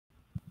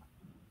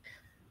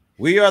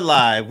We are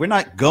live. We're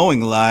not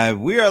going live.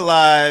 We are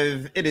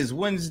live. It is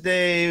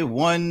Wednesday,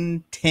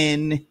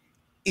 1:10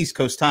 East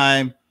Coast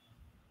time.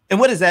 And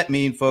what does that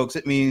mean, folks?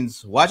 It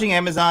means watching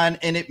Amazon,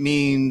 and it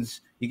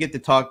means you get to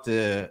talk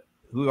to,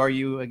 who are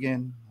you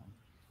again?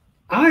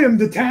 I am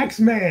the tax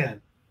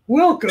man.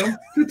 Welcome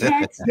to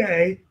Tax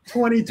Day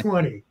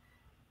 2020.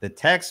 The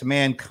tax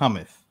man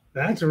cometh.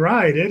 That's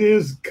right. It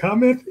is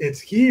cometh.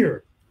 It's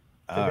here.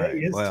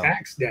 Today is well,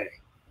 tax day.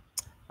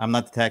 I'm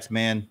not the tax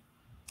man.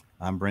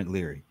 I'm Brent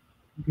Leary.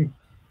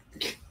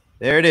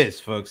 There it is,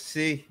 folks.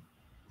 See,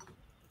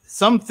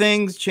 some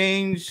things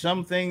change,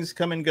 some things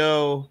come and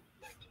go,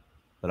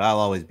 but I'll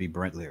always be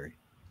Brent Leary.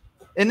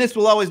 And this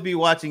will always be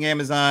Watching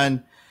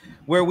Amazon,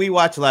 where we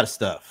watch a lot of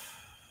stuff.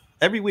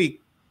 Every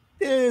week,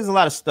 there's a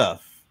lot of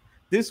stuff.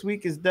 This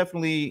week is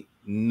definitely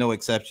no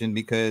exception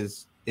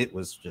because it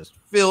was just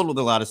filled with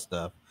a lot of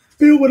stuff.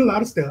 Filled with a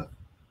lot of stuff.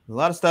 A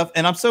lot of stuff.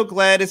 And I'm so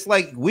glad it's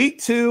like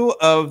week 2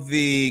 of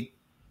the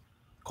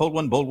Cold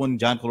One, Bold One,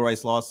 John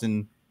Rice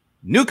Lawson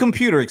new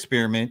computer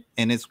experiment,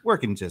 and it's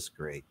working just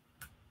great.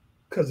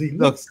 Because he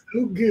looks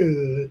so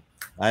good.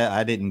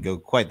 I didn't go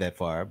quite that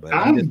far, but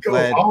I'm just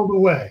glad all the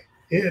way.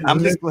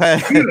 I'm just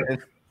glad.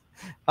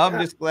 I'm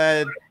just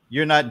glad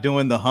you're not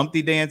doing the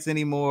Humpty dance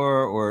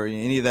anymore or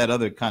any of that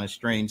other kind of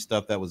strange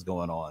stuff that was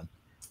going on.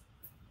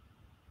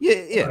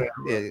 Yeah.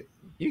 You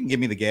can give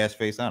me the gas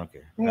face. I don't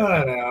care.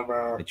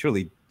 Whatever. I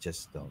truly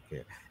just don't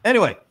care.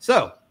 Anyway,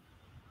 so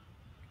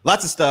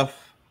lots of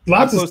stuff.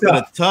 I posted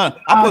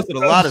a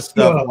lot of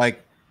stuff.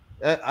 Like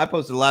I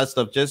posted a lot of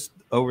stuff just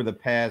over the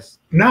past.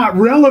 Not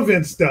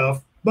relevant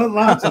stuff, but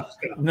lots of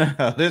stuff.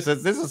 No,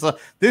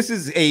 this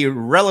is a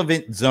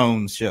relevant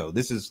zone show.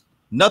 This is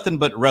nothing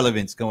but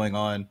relevance going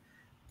on.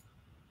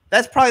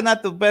 That's probably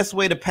not the best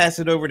way to pass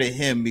it over to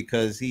him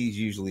because he's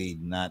usually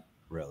not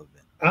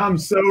relevant. I'm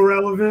so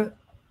relevant.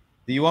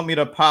 Do you want me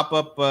to pop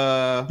up?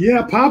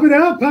 Yeah, pop it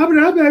up,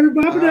 baby,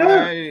 pop it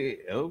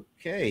up.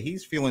 Okay,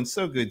 he's feeling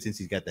so good since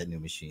he's got that new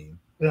machine.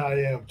 I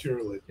am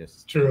truly.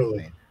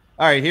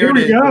 All right, here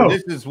we go.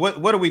 This is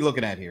what are we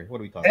looking at here?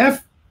 What are we talking about?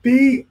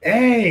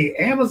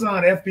 FBA,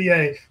 Amazon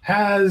FBA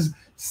has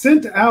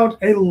sent out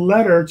a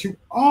letter to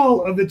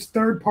all of its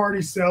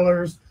third-party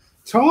sellers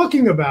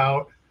talking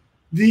about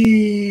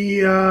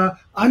the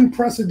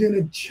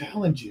unprecedented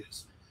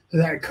challenges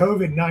that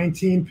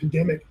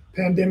COVID-19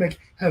 pandemic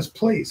has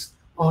placed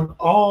on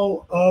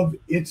all of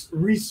its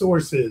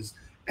resources.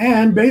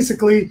 And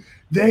basically,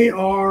 they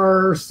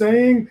are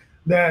saying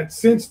that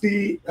since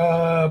the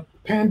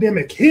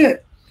pandemic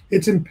hit,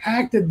 it's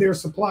impacted their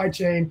supply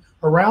chain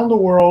around the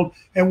world,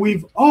 and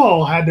we've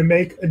all had to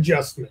make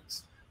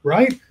adjustments,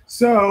 right?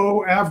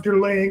 So after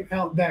laying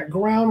out that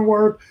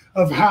groundwork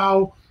of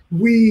how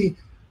we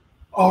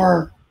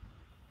are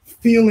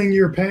feeling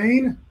your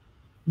pain,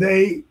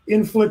 they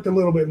inflict a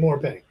little bit more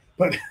pain.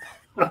 But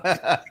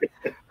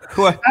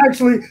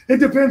actually,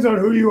 it depends on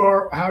who you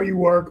are, how you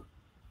work.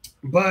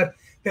 But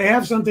they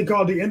have something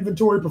called the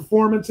Inventory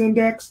Performance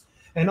Index.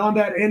 And on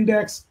that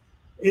index,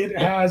 it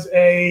has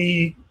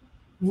a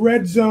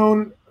red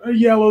zone, a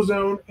yellow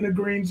zone, and a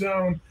green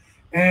zone.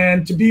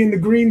 And to be in the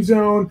green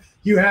zone,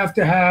 you have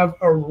to have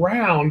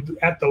around,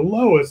 at the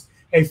lowest,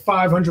 a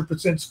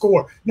 500%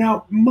 score.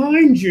 Now,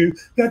 mind you,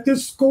 that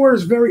this score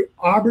is very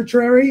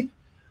arbitrary,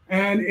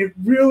 and it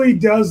really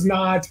does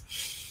not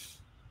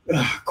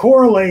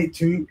correlate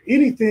to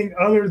anything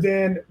other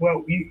than,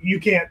 well, you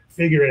can't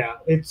figure it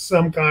out. It's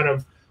some kind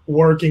of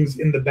workings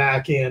in the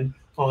back end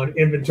on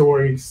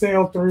inventory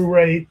sale through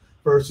rate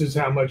versus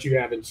how much you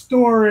have in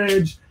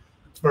storage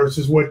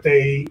versus what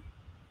they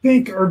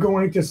think are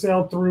going to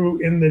sell through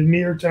in the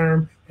near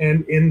term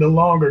and in the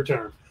longer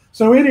term.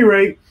 So at any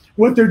rate,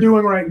 what they're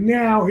doing right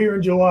now here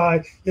in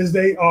July is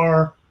they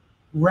are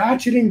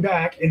ratcheting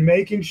back and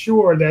making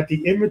sure that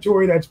the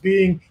inventory that's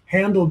being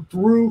handled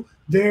through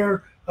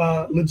their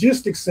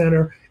logistics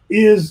center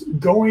is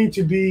going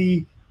to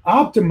be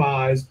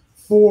optimized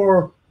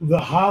for the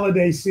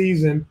holiday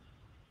season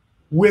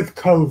with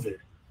COVID.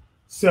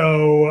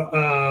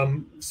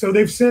 So so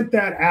they've sent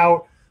that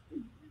out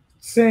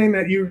saying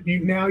that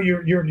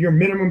your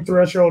minimum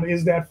threshold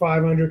is that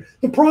 500.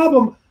 The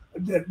problem,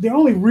 the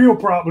real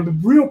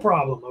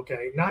problem,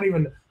 okay, not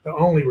even the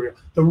only real,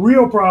 the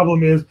real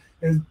problem is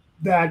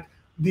that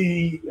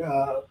the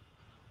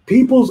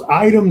people's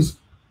items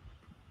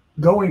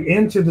going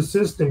into the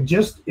system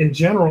just in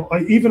general,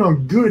 even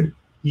on good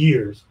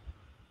years,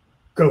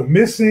 go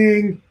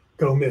missing,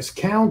 go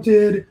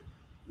miscounted.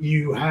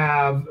 You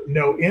have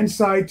no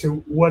insight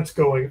to what's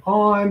going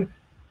on.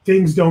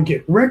 Things don't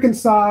get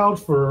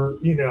reconciled for,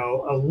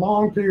 a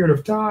long period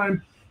of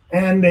time.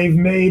 And they've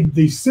made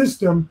the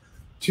system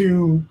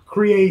to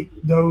create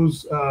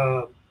those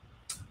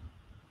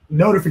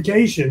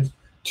notifications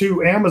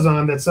to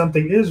Amazon that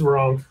something is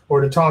wrong,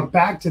 or to talk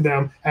back to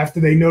them after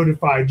they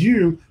notified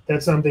you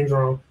that something's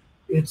wrong.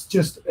 It's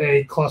just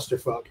a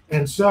clusterfuck.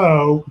 And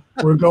so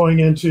we're going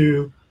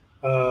into,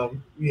 a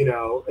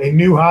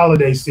new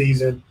holiday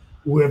season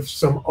with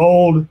some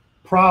old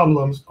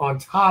problems on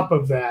top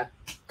of that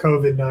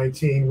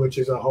COVID-19, which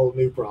is a whole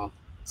new problem.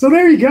 So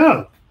there you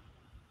go.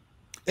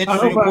 I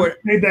hope I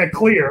made that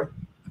clear.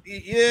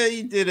 Yeah,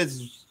 you did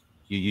as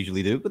you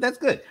usually do, but that's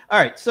good. All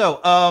right, so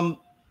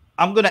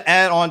I'm going to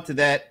add on to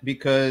that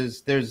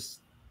because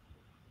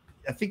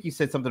I think you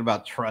said something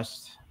about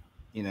trust,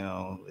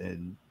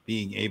 and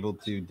being able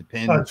to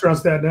depend.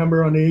 Trust that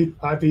number on the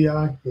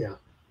IPI.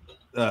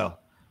 Yeah.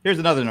 Here's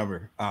another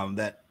number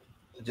that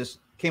I just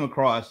came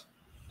across.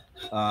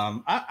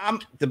 I'm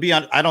to be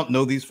honest, I don't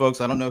know these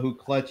folks. I don't know who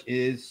Clutch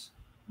is,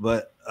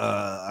 but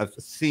I've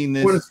seen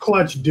this. What does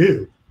Clutch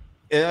do?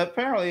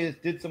 Apparently,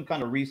 it did some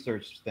kind of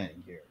research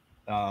thing here,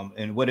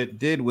 and what it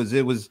did was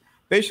it was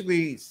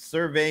basically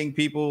surveying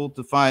people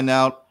to find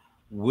out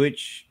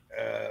which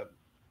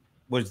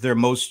was their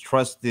most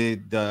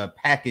trusted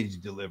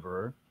package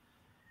deliverer,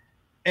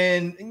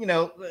 and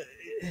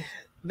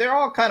they're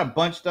all kind of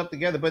bunched up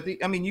together. But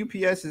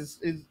UPS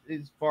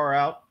is far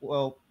out.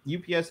 Well,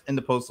 UPS and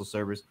the Postal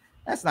Service.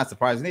 That's not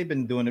surprising. They've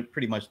been doing it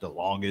pretty much the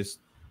longest.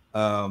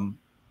 I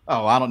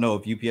don't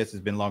know if UPS has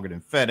been longer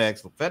than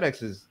FedEx.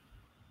 FedEx is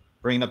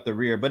bringing up the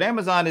rear, but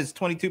Amazon is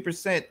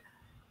 22%.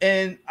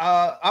 And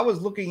I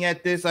was looking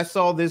at this. I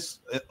saw this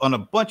on a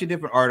bunch of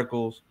different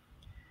articles,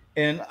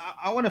 and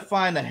I want to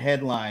find a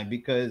headline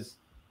because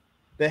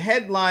the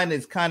headline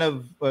is kind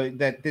of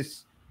that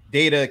this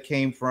data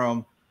came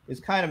from is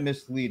kind of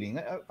misleading.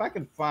 If I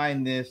can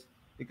find this,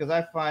 because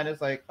I find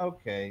it's like,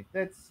 okay,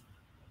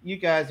 you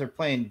guys are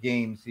playing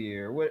games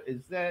here. What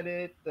is that?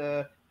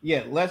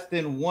 Less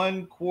than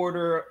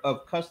 1/4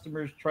 of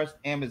customers trust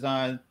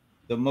Amazon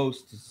the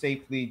most to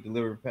safely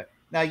deliver.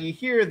 Now you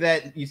hear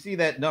that, you see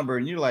that number,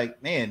 and you're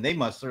like, man, they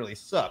must really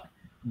suck.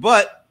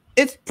 But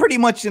it's pretty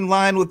much in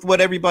line with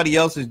what everybody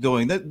else is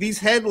doing. These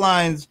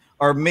headlines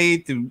are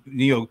made to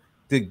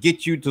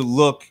get you to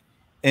look,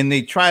 and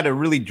they try to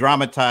really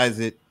dramatize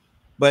it.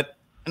 But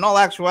in all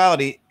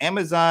actuality,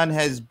 Amazon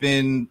has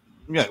been,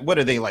 what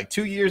are they, like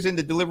 2 years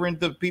into delivering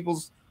to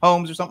people's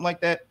homes or something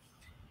like that?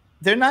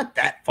 They're not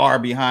that far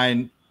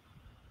behind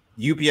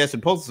UPS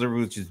and Postal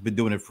Service, which has been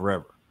doing it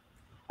forever.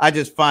 I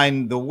just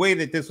find the way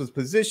that this was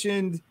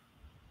positioned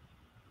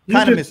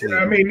kind of misleading.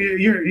 I mean,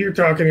 you're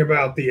talking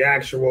about the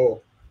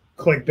actual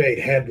clickbait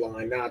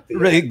headline, not the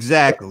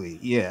exactly.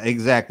 Yeah,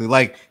 exactly.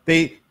 Like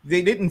they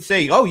didn't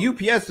say, "Oh,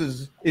 UPS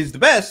is the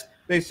best."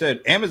 They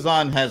said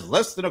Amazon has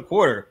less than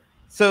 1/4.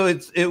 So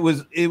it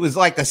was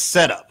like a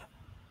setup.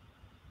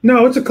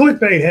 No, it's a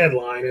clickbait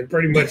headline and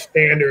pretty much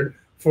standard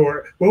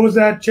for what was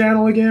that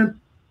channel again?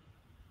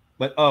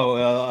 But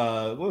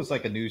it was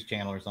like a news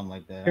channel or something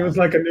like that. It was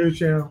like a news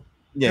channel.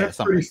 Yeah, that's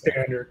pretty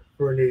standard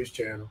for a news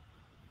channel.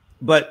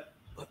 But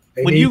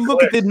when you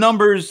look at the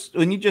numbers,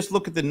 when you just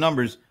look at the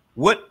numbers,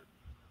 what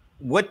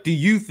do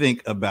you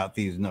think about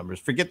these numbers?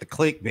 Forget the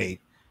clickbait,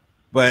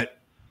 but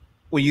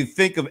when you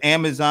think of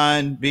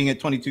Amazon being at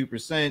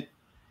 22%,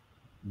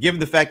 given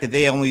the fact that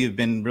they only have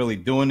been really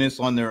doing this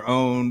on their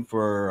own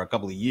for a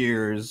couple of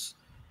years,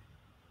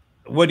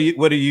 what do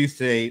you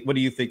say? What do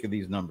you think of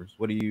these numbers?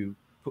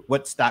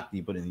 What stock do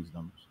you put in these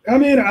numbers? I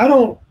mean, I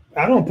don't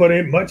put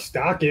in much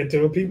stock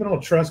into it. People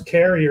don't trust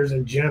carriers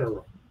in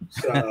general.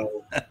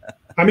 So,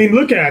 I mean,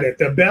 look at it.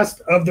 The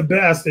best of the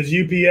best is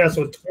UPS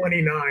with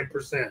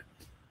 29%,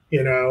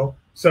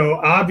 So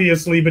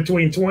obviously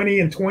between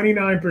 20 and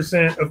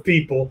 29% of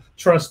people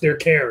trust their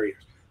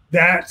carriers.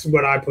 That's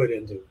what I put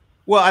into it.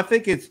 Well, I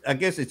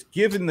guess it's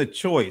given the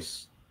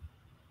choice.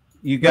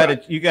 You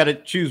got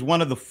to choose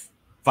one of the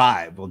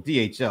 5. Well,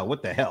 DHL,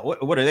 what the hell?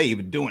 What are they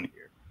even doing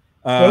here?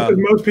 Because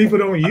most people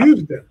don't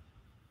use them.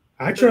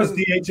 I trust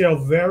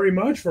DHL very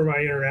much for my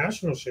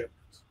international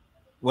shipments.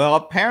 Well,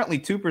 apparently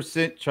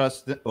 2%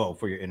 trust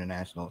for your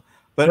international.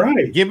 But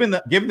right. given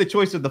the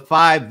choice of the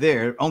 5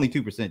 there, only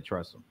 2%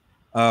 trust them.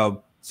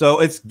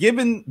 So it's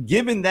given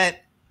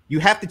that you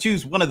have to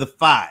choose one of the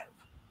 5.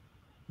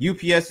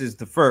 UPS is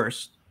the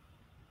first.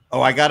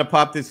 Oh, I got to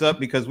pop this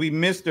up because we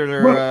missed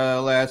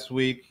her last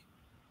week.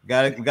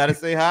 Got to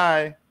say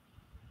hi.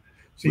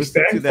 She's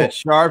Listen to that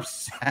sharp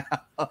sound.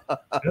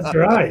 That's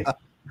right.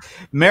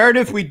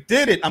 Meredith, we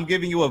did it. I'm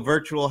giving you a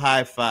virtual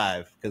high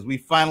five because we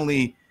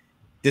finally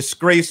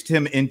disgraced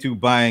him into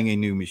buying a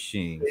new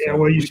machine. Yeah,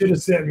 well, you should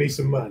have sent me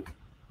some money.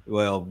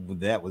 Well,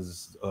 that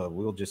was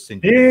we'll just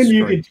send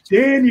you.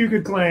 Then you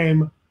could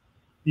claim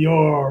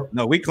your.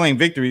 No, we claim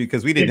victory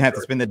because we didn't have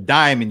to spend a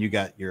dime and you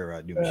got your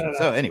new machine.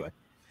 So anyway,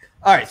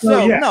 all right.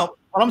 So no,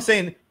 what I'm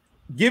saying,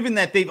 given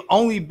that they've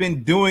only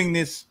been doing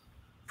this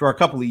for a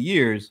couple of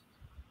years,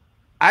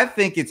 I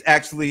think it's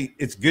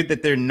good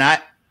that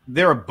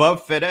they're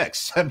above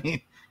FedEx. I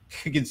mean,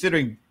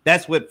 considering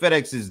that's what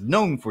FedEx is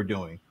known for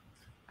doing,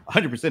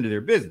 100% of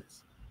their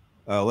business.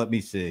 Let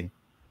me see.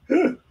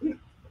 It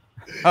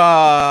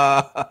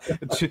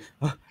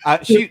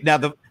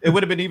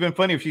would have been even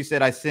funny if she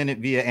said I sent it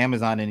via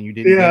Amazon and you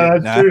didn't. Yeah,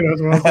 that's true.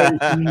 That's what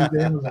I'm saying.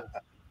 Amazon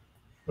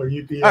or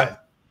UPS. Right.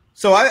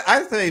 So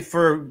I say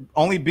for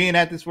only being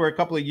at this for a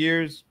couple of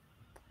years,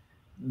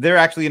 they're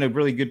actually in a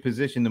really good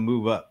position to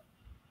move up.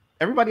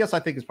 Everybody else, I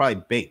think, is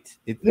probably baked.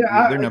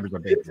 Their numbers are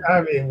baked.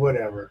 I mean,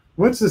 whatever.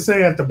 What's to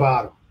say at the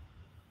bottom?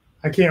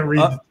 I can't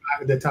read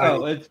the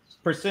title. It's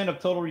percent of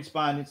total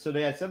respondents. So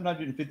they had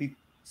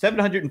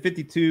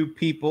 752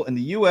 people in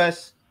the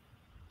U.S.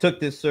 took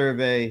this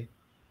survey.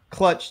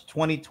 Clutch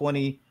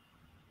 2020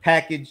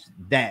 package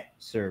that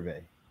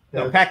survey.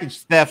 No,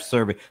 package theft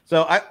survey.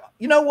 So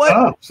you know what?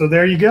 Oh, so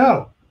there you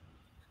go.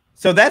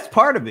 So that's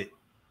part of it.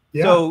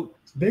 Yeah, so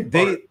big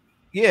part.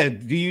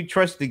 Do you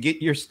trust to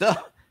get your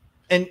stuff?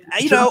 And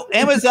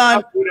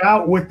Amazon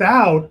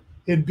without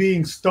it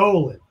being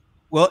stolen.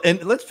 Well,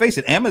 and let's face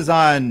it,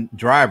 Amazon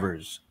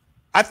drivers.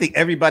 I think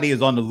everybody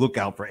is on the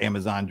lookout for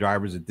Amazon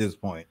drivers at this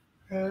point.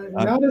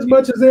 Not as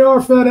much as they are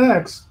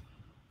FedEx.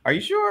 Are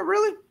you sure?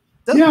 Really?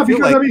 Yeah,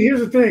 because I mean, here's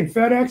the thing: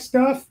 FedEx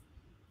stuff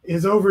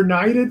is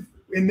overnighted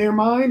in their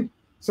mind,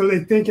 so they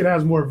think it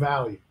has more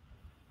value.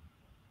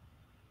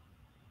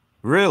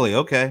 Really?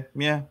 Okay.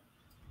 Yeah.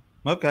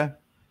 Okay.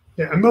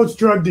 Yeah, and most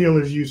drug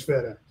dealers use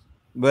FedEx.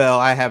 Well,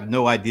 I have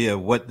no idea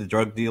what the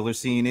drug dealer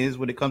scene is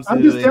when it comes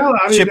to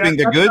shipping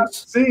the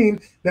goods.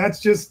 That's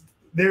just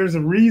there's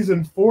a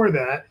reason for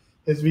that.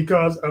 Is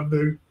because of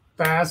the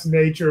fast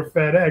nature of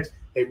FedEx.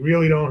 They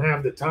really don't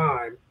have the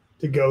time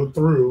to go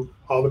through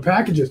all the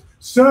packages.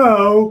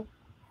 So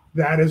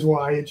that is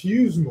why it's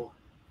used more.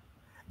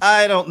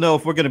 I don't know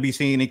if we're going to be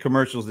seeing any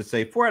commercials that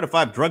say 4 out of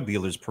 5 drug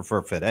dealers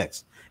prefer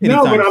FedEx.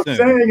 No, but I'm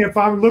saying if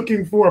I'm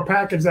looking for a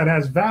package that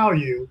has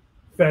value,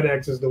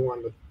 FedEx is the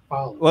one to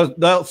follow.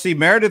 Well, see,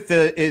 Meredith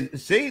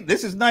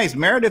this is nice.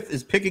 Meredith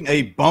is picking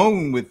a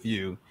bone with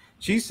you.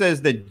 She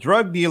says that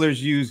drug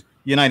dealers use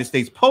United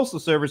States Postal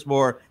Service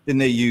more than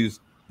they use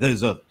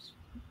those others.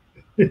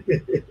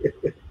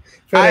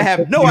 I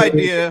have no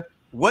idea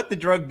what the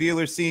drug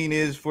dealer scene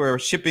is for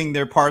shipping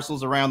their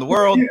parcels around the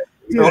world.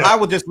 So I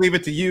will just leave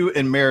it to you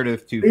and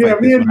Meredith to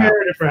fight me and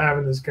Meredith are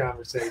having this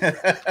conversation.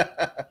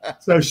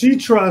 So she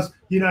trusts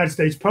United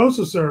States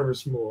Postal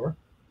Service more.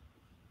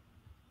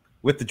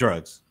 With the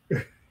drugs.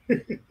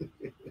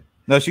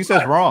 No, she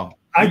says wrong.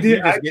 I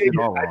did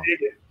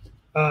it.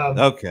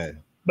 Okay.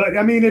 But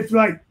I mean, it's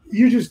like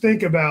you just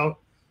think about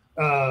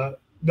the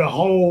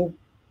whole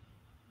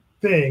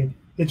thing.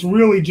 It's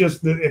really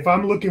just if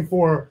I'm looking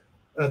for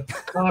a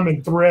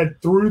common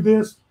thread through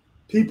this,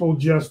 people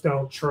just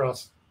don't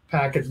trust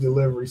package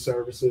delivery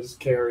services,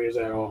 carriers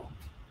at all.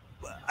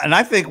 And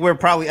I think we're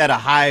probably at a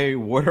high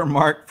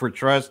watermark for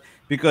trust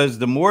because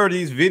the more of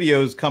these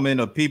videos come in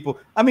of people,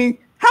 I mean,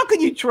 how can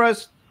you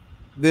trust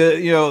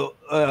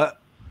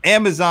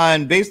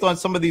Amazon based on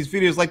some of these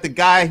videos, like the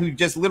guy who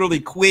just literally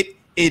quit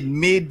in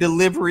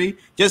mid-delivery,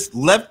 just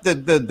left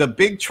the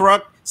big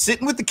truck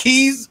sitting with the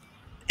keys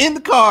in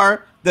the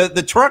car,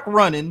 the truck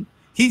running.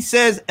 He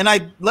says, and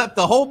I left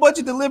a whole bunch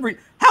of delivery.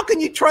 How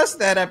can you trust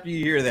that after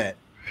you hear that?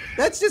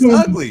 That's just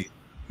ugly.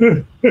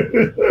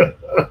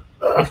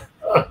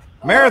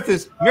 Meredith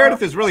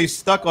is really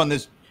stuck on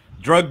this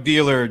drug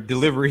dealer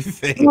delivery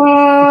thing.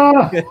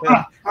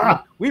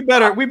 we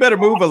better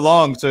move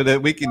along so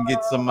that we can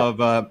get some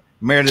of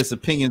Meredith's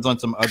opinions on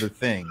some other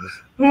things.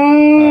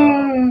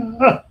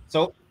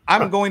 So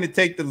I'm going to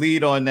take the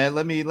lead on that.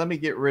 Let me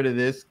get rid of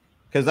this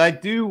because I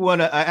do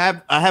want to.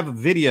 I have a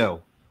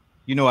video.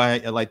 You know, I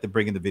like to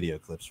bring in the video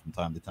clips from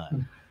time to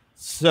time.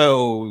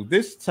 So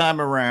this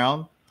time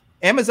around,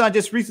 Amazon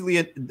just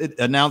recently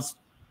announced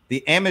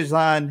the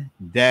Amazon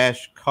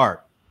Dash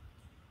Cart.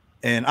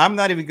 And I'm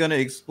not even going to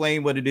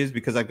explain what it is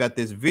because I've got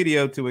this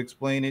video to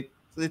explain it.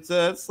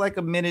 It's like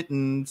a minute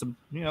and some,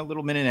 a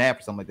little minute and a half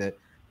or something like that.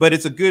 But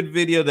it's a good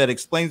video that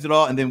explains it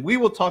all. And then we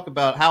will talk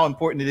about how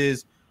important it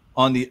is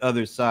on the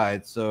other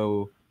side.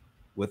 So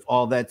with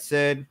all that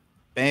said,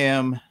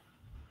 bam,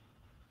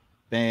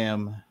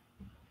 bam,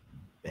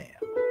 bam.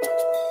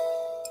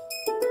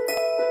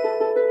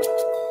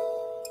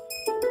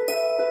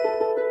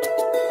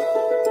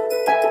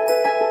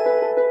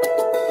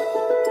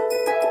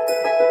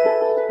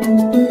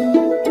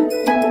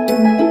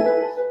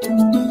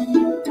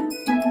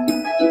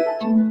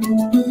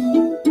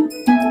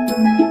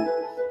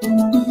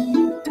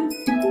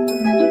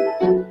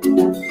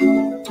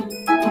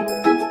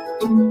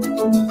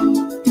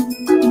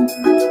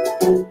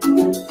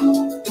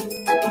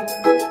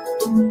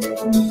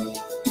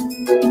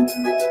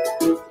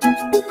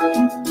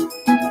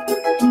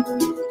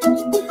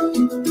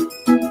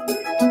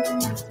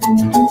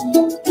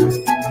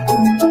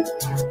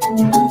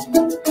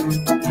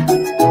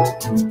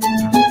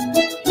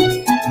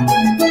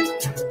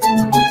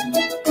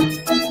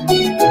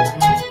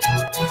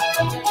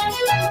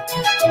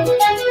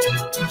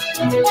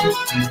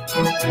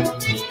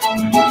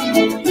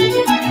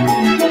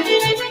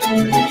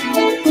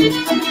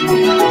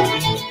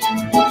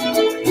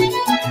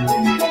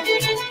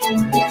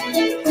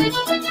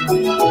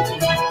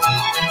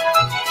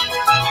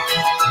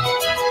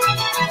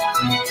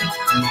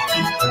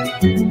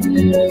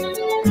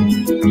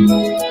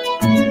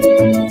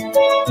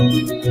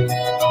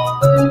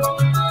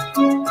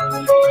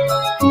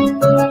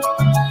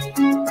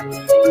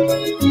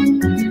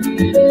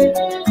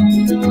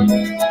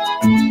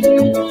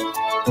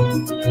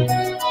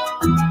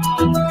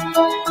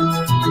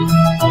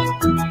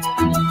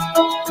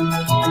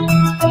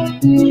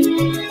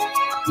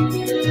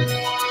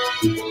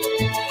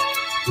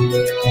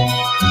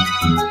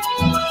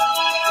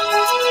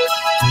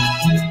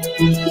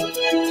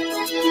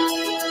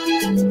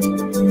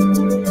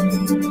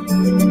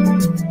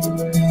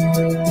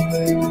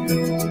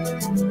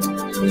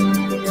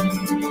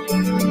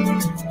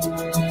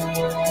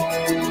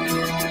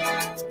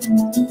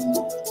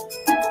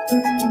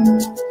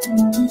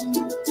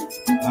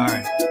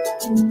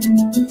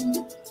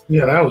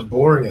 Yeah, that was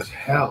boring as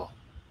hell.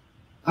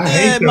 I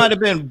hate it might have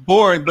been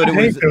boring, but it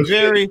was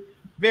very, shit.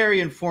 very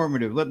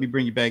informative. Let me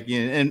bring you back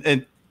in.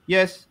 And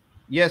yes,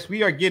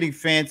 we are getting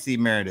fancy,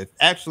 Meredith.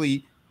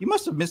 Actually, you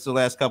must have missed the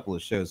last couple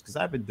of shows because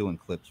I've been doing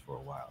clips for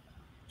a while now.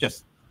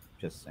 Just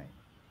saying.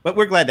 But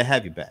we're glad to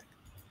have you back.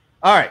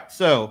 All right,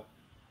 so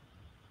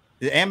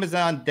the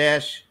Amazon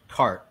Dash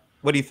cart.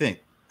 What do you think?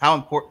 How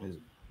important is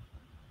it?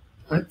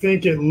 I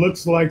think it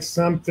looks like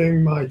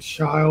something my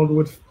child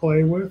would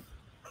play with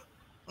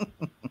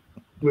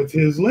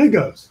his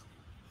Legos.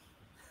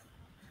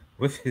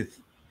 With his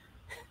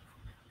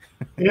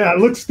Yeah, it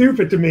looks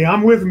stupid to me.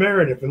 I'm with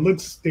Meredith. It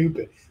looks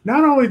stupid.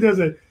 Not only does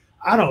it,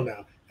 I don't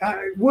know,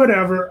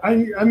 whatever.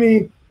 I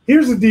mean,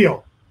 here's the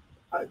deal.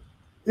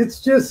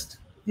 It's just,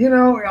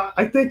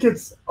 I think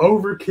it's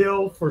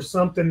overkill for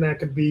something that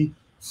could be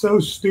so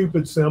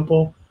stupid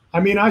simple. I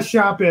mean, I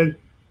shop at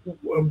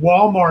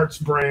Walmart's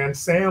brand,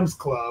 Sam's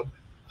Club.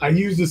 I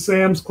use the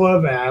Sam's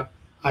Club app.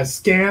 I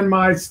scan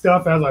my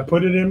stuff as I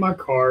put it in my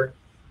cart.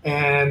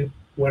 And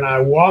when I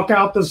walk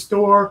out the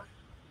store,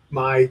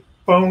 my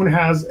phone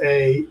has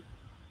a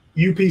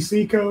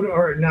UPC code,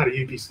 or not a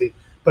UPC,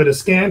 but a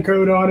scan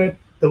code on it.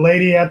 The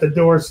lady at the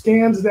door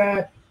scans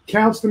that,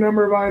 counts the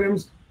number of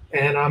items,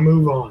 and I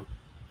move on.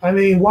 I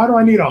mean, why do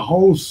I need a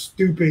whole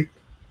stupid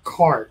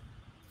cart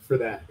for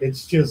that?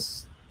 It's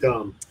just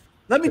dumb.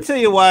 Let me tell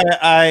you why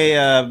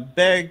I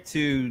beg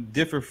to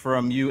differ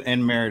from you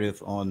and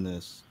Meredith on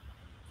this.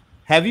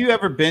 Have you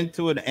ever been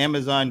to an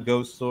Amazon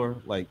Go store?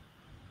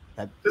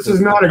 This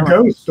is not a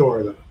Go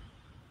store, though.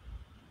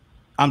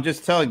 I'm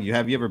just telling you.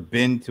 Have you ever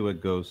been to a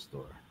Go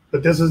store?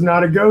 But this is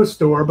not a Go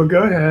store. But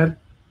go ahead.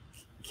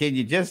 Can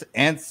you just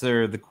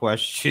answer the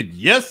question,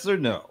 yes or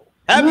no?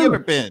 Have you ever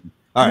been?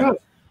 All right. No.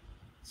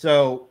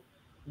 So,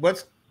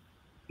 what's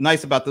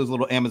nice about those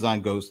little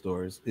Amazon Go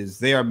stores is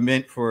they are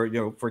meant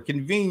for for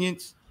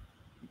convenience.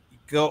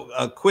 Go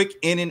a quick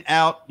in and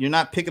out. You're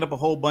not picking up a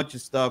whole bunch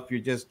of stuff.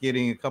 You're just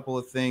getting a couple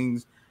of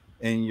things,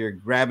 and you're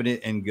grabbing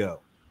it and go.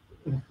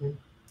 Mm-hmm.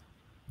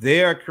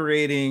 They are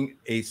creating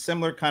a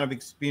similar kind of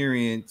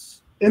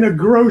experience in a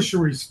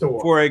grocery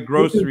store. For a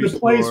grocery store, the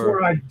place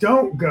where I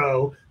don't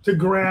go to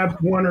grab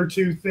one or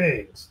two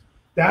things.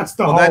 That's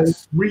the whole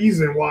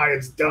reason why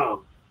it's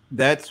dumb.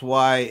 That's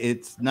why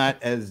it's not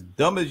as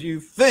dumb as you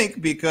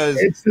think, because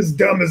it's as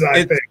dumb as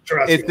I think.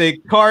 Trust me. It's a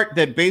cart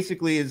that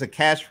basically is a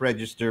cash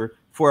register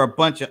for a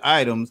bunch of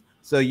items,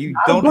 so you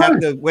don't have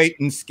to wait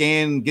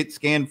and get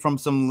scanned from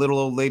some little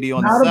old lady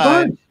on the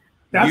side.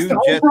 That's the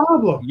whole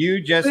problem. You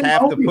just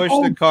have to push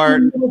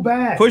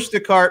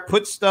the cart,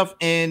 put stuff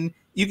in.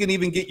 You can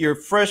even get your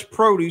fresh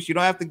produce. You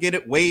don't have to get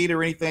it weighed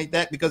or anything like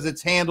that because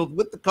it's handled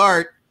with the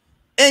cart,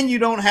 and you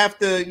don't have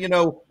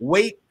to,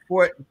 wait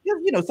for it.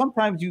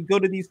 Sometimes you go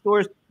to these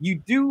stores, you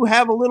do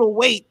have a little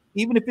wait,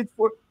 even if it's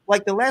for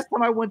like the last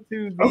time I went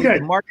to the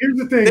market. Here's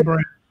the thing,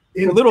 Brent.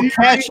 The little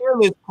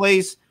cashierless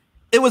place,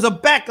 it was a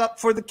backup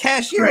for the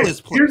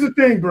cashierless place. Here's the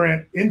thing,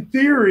 Brent. In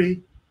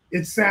theory,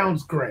 it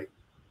sounds great.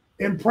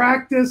 In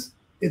practice,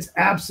 it's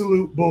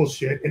absolute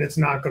bullshit, and it's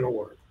not going to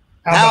work.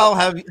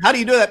 How do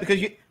you do that?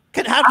 Because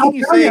how can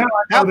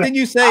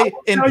you say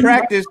in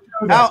practice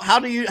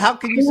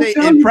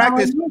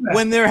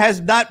when there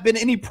has not been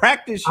any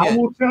practice yet? I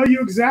will tell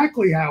you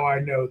exactly how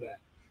I know that.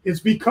 It's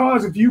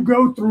because if you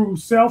go through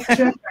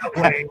self-checkout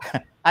lanes,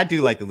 I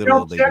do like the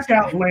little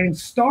self-checkout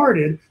lanes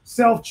started.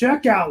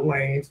 Self-checkout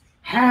lanes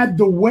had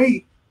the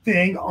weight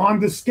thing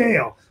on the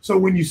scale. So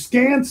when you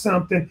scan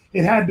something,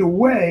 it had to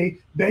weigh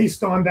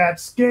based on that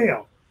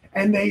scale.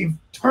 And they've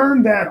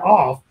turned that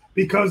off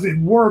because it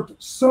worked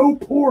so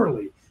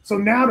poorly. So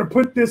now to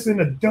put this in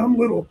a dumb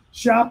little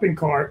shopping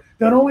cart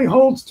that only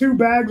holds 2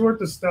 bags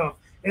worth of stuff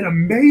in a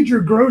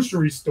major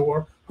grocery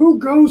store, who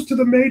goes to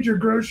the major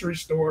grocery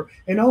store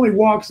and only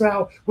walks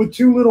out with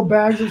 2 little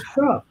bags of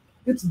stuff?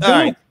 It's dumb. All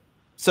right.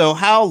 So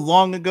how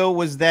long ago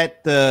was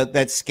that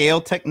that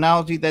scale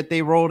technology that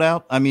they rolled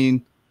out? I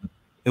mean,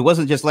 it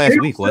wasn't just last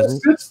week, was it?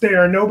 It sits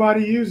there and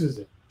nobody uses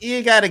it.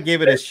 You got to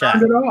give it a shot.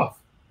 Turned it off.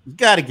 You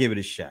got to give it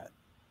a shot.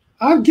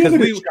 I'll give it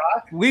a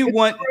shot. We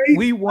want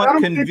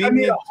convenience. I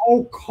need a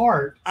whole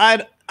cart.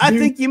 I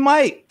think you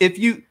might.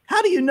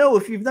 How do you know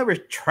if you've never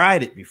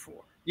tried it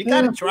before? You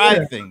got to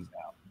try things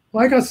out.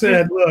 Like I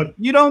said, look,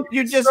 you don't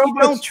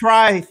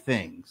try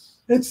things.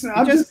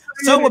 I'm just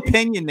so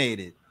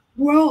opinionated.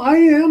 Well, I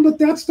am, but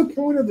that's the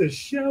point of the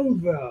show,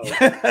 though.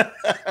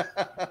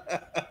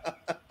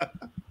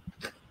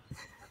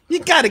 You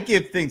got to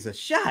give things a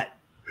shot.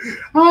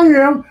 I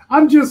am.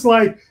 I'm just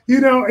like,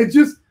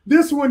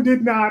 this one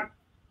did not,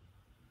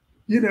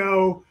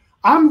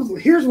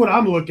 here's what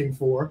I'm looking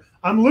for.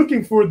 I'm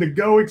looking for the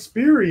Go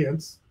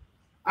experience.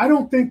 I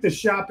don't think the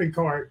shopping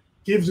cart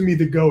gives me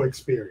the Go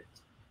experience.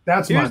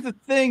 Here's the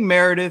thing,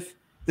 Meredith.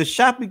 The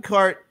shopping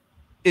cart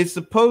is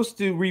supposed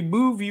to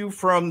remove you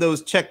from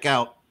those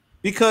checkout,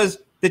 because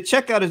the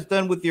checkout is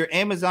done with your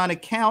Amazon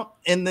account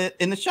in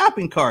the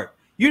shopping cart.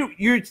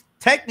 You're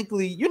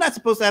technically not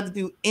supposed to have to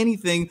do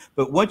anything,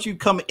 but once you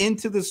come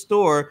into the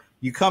store,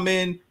 you come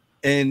in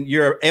and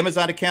your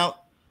Amazon account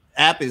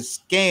app is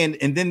scanned,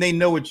 and then they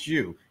know it's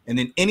you. And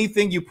then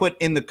anything you put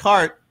in the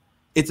cart,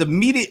 it's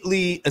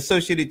immediately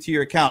associated to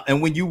your account.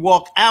 And when you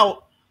walk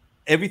out,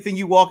 everything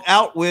you walk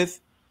out with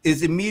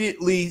is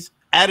immediately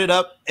added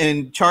up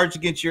and charged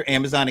against your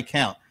Amazon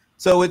account.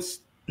 So it's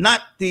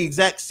not the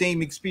exact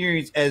same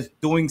experience as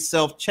doing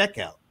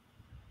self-checkout.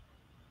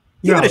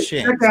 Give it a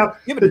chance.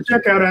 The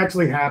checkout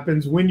actually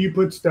happens when you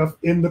put stuff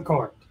in the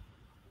cart.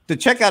 The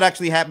checkout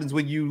actually happens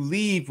when you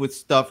leave with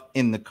stuff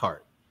in the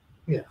cart.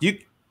 Yeah.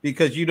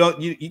 Because you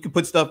can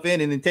put stuff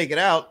in and then take it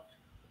out,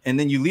 and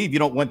then you leave. You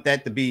don't want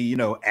that to be,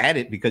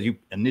 added because you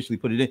initially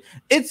put it in.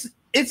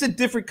 It's a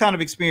different kind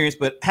of experience,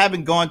 but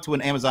having gone to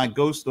an Amazon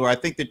Go store, I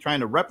think they're trying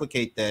to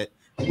replicate that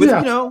with,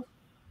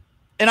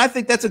 and I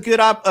think that's a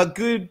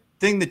good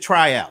thing to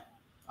try out.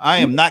 I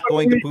am not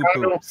going to poo-poo.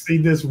 I don't see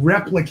this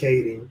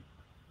replicating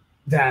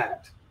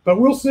that, but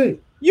we'll see.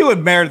 You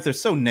and Meredith are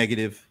so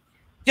negative,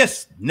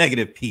 just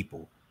negative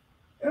people.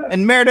 Yeah.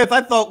 And Meredith,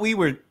 I thought we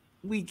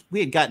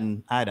had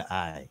gotten eye to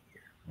eye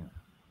here.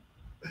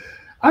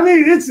 I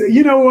mean, it's,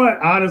 you know what,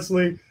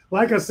 honestly,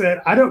 like I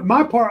said, I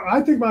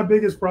think my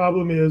biggest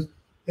problem is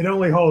it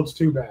only holds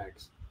 2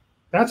 bags.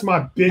 That's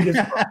my biggest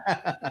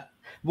problem.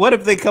 What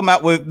if they come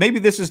out with, maybe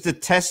this is the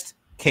test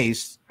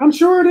case? I'm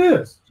sure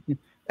it is.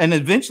 And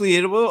eventually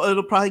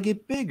it'll probably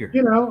get bigger.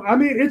 I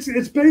mean,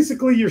 it's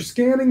basically you're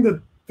scanning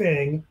the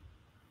thing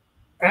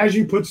as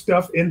you put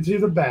stuff into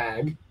the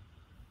bag.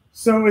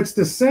 So it's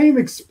the same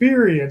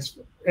experience.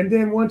 And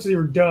then once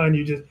you're done,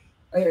 you just,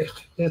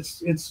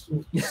 it's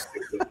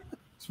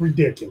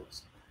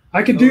ridiculous.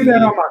 I could do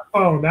that on my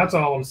phone. That's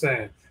all I'm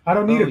saying. I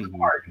don't need a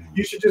card.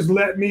 You should just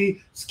let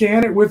me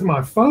scan it with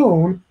my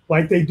phone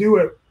like they do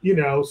at,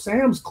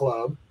 Sam's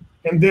Club,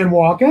 and then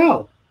walk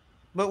out.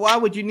 But why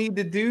would you need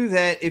to do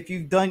that if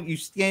you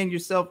scan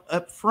yourself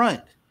up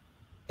front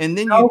and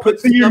then you put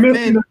stuff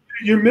in?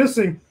 You're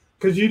missing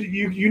because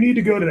you need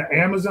to go to the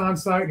Amazon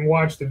site and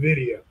watch the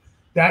video.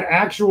 That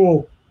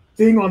actual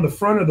thing on the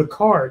front of the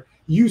cart,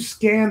 you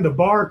scan the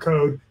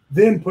barcode,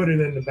 then put it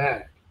in the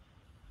bag.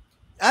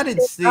 I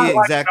didn't see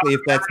exactly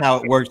if that's how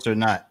it works or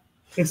not.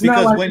 It's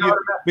because not like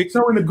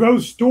so in the Go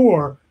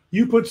store,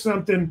 you put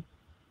something,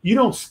 you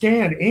don't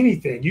scan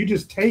anything. You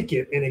just take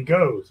it and it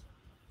goes.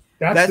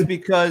 That's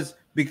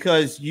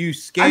because you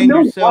scan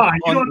yourself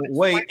on the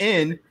way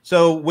in.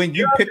 So when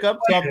you pick up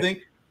something,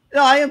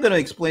 no, I am going to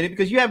explain it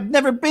because you have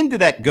never been to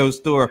that Go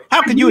store.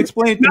 How can you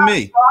explain it to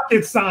me?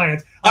 Rocket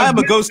science. I am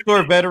a Go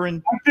store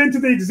veteran. I've been to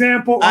the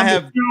example. I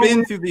have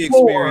been through the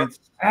experience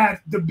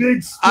at the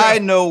big store. I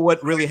know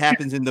what really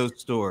happens in those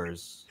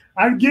stores.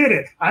 I get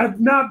it. I've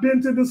not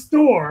been to the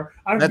store.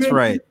 That's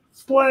right. To the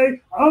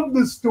display of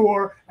the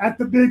store at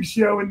the big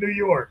show in New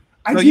York.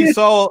 So you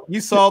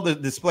saw the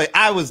display.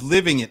 I was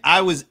living it.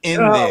 I was in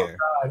there.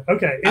 God.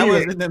 Okay.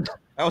 Anyway.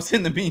 I was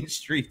in the mean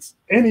streets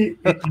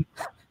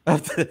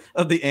of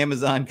the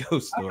Amazon Go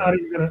store. I'm not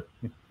even gonna...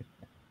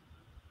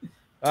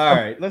 All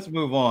right, let's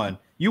move on.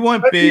 You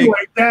want big?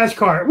 Dash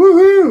cart.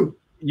 Woohoo!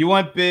 You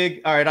want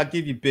big? All right, I'll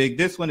give you big.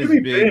 This one is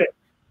big.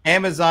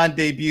 Amazon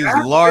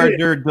debuts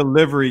larger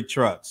delivery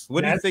trucks.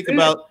 What do you think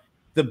about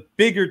the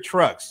bigger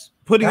trucks?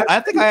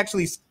 I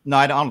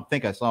don't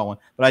think I saw one,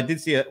 but I did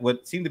see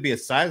what seemed to be a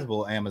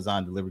sizable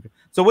Amazon delivery.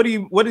 So what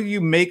do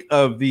you make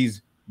of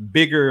these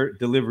bigger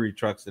delivery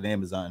trucks that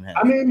Amazon has?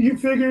 I mean, you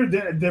figure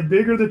that the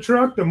bigger the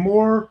truck, the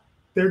more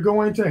they're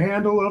going to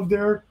handle of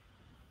their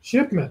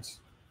shipments.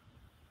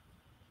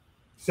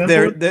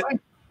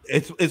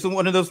 It's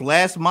one of those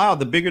last mile.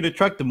 The bigger the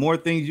truck, the more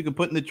things you can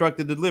put in the truck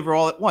to deliver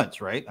all at once,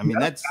 right? I mean,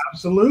 that's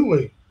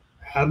absolutely.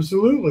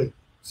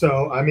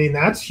 So, I mean,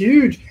 that's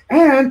huge.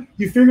 And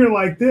you figure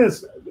like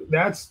this,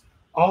 that's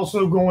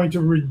also going to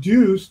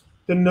reduce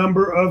the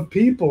number of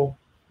people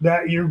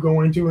that you're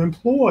going to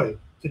employ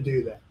to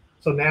do that.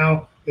 So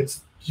now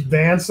it's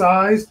van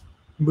size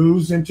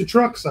moves into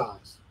truck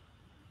size.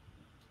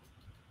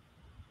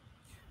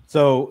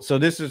 So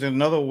this is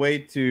another way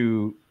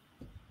to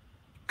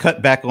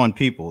cut back on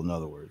people, in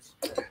other words.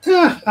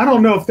 I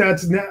don't know if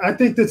I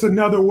think that's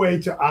another way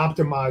to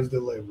optimize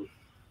delivery.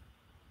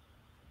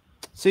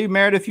 See,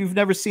 Meredith, you've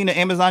never seen an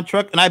Amazon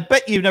truck, and I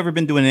bet you've never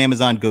been to an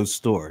Amazon Go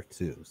store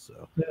too.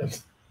 So,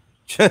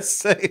 just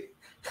say,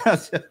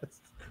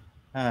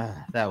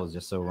 that was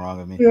just so wrong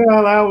of me.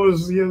 Yeah, that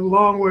was a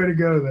long way to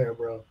go there,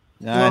 bro.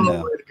 I know.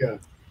 Long way to go.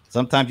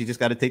 Sometimes you just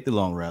got to take the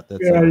long route.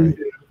 That's you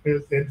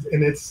do.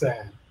 And it's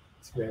sad.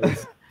 It's very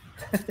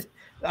sad.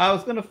 I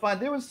was gonna find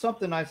there was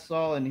something I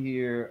saw in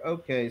here.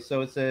 Okay, so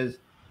it says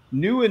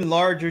new and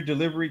larger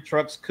delivery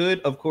trucks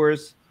could, of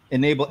course,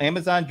 enable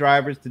Amazon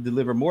drivers to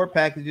deliver more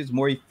packages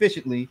more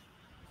efficiently.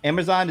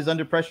 Amazon is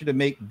under pressure to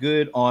make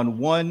good on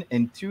 1-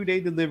 and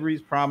 2-day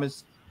deliveries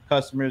promised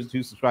customers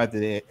who subscribe to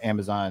the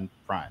Amazon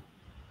Prime.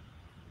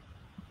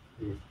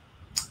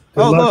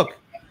 Look.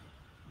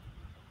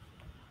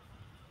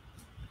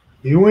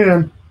 You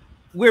win.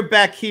 We're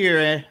back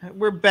here.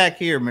 We're back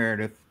here,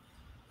 Meredith.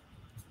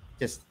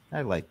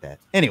 I like that.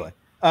 Anyway,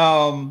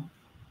 so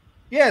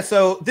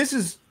this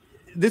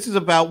is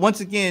about,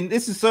 once again,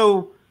 this is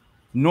so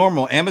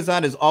normal.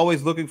 Amazon is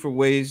always looking for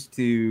ways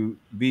to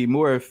be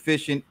more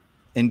efficient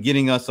in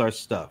getting us our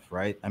stuff,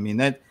 right? I mean,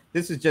 that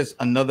this is just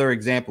another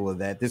example of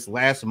that. This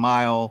last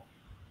mile,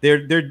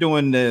 they're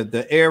doing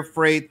the air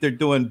freight, they're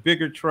doing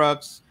bigger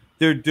trucks,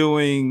 they're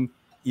doing,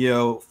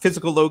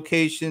 physical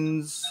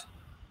locations.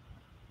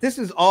 This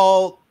is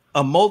all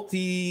a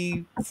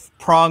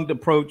multi-pronged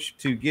approach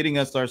to getting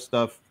us our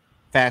stuff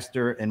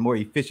faster and more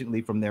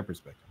efficiently from their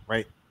perspective,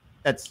 right?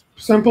 That's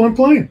simple and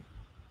plain.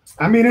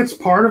 I mean, it's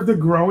part of the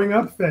growing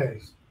up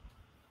phase.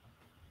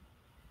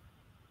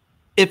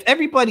 If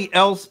everybody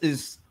else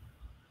is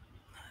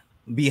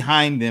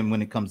behind them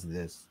when it comes to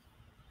this,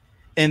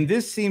 and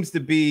this seems to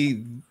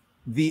be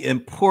the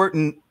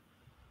important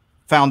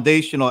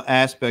foundational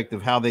aspect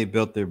of how they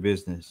built their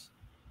business,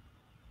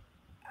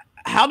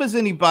 how does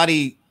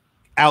anybody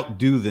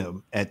outdo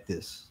them at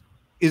this?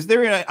 Is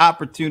there an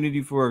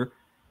opportunity for,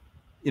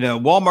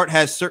 Walmart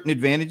has certain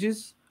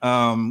advantages.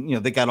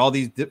 They got all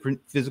these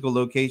different physical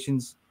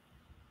locations,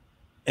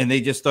 and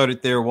they just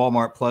started their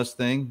Walmart Plus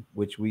thing,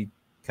 which we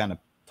kind of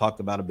talked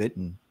about a bit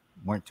and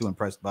weren't too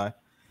impressed by.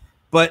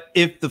 But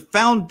if the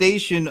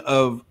foundation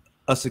of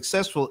a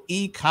successful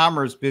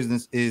e-commerce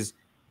business is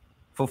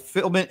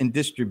fulfillment and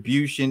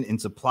distribution and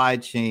supply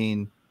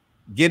chain,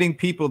 getting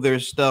people their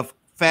stuff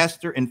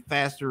faster and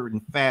faster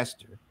and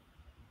faster,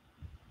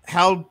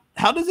 how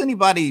does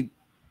anybody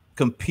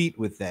compete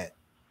with that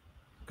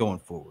going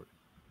forward?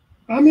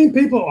 I mean,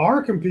 people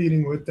are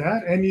competing with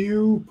that, and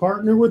you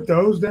partner with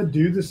those that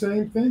do the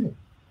same thing.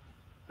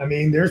 I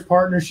mean, there's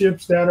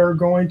partnerships that are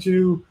going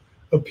to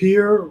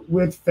appear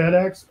with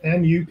FedEx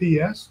and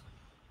UPS.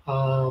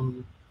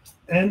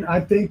 And I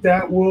think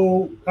that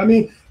will,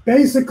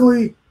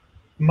 basically,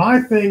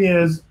 my thing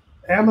is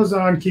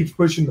Amazon keeps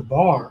pushing the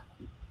bar.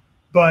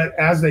 But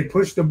as they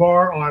push the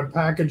bar on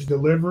package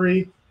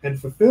delivery and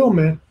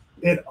fulfillment,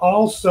 it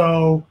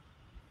also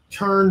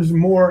turns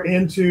more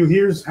into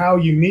here's how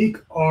unique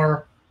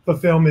our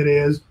fulfillment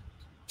is,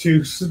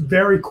 to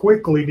very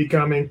quickly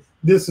becoming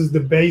this is the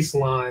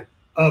baseline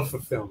of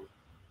fulfillment.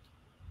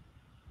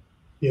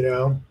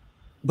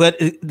 But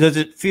does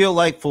it feel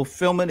like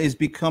fulfillment is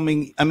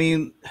becoming,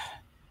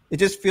 it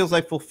just feels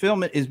like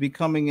fulfillment is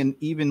becoming an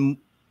even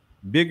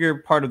bigger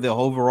part of the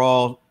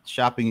overall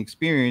shopping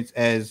experience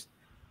as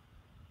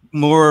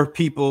more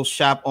people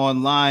shop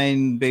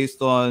online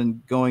based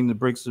on going to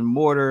bricks and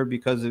mortar,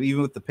 because of,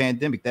 even with the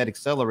pandemic, that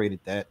accelerated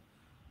that.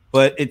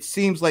 But it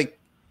seems like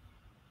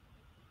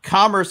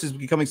commerce is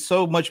becoming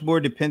so much more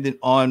dependent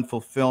on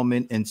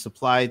fulfillment and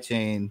supply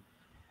chain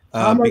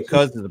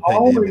because of the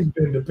pandemic. Always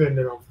been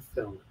dependent on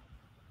fulfillment.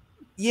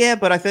 Yeah,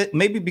 but I think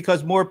maybe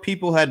because more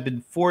people had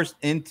been forced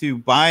into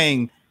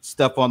buying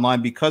stuff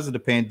online because of the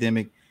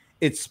pandemic,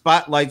 it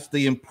spotlights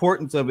the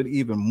importance of it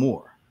even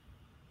more.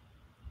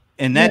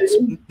 And that's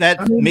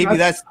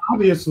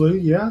obviously,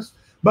 yes.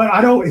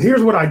 But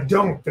here's what I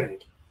don't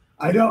think.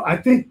 I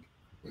think,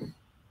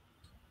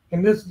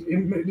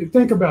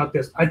 think about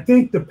this. I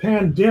think the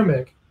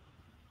pandemic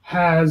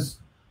has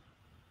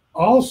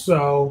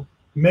also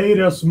made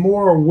us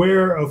more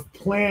aware of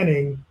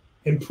planning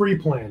and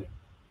pre-planning,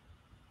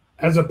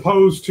 as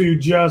opposed to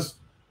just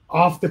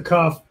off the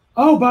cuff.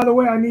 Oh, by the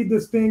way, I need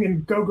this thing,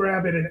 and go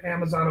grab it, and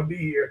Amazon will be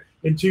here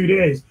in 2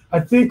 days.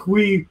 I think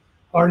we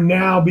are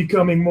now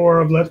becoming more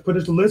of, let's put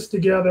a list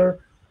together,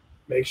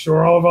 make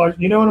sure all of our,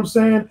 you know what I'm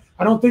saying?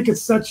 I don't think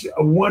it's such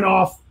a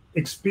one-off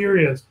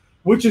experience,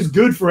 which is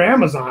good for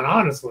Amazon,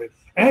 honestly,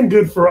 and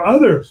good for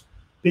others,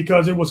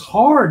 because it was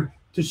hard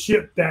to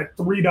ship that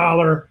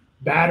 $3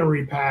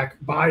 battery pack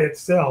by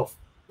itself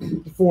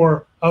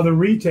for other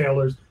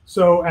retailers.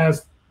 So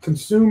as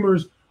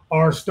consumers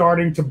are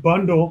starting to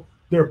bundle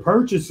their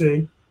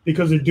purchasing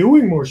because they're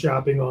doing more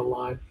shopping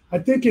online, I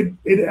think it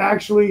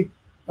actually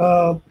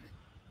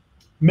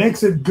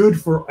makes it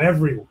good for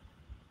everyone.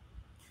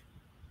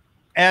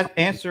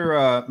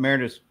 Answer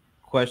Meredith's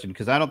question,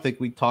 because I don't think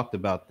we talked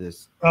about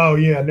this. Oh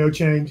yeah, no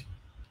change.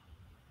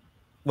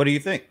 What do you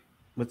think?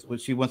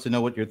 What she wants to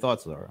know what your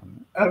thoughts are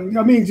on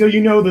it.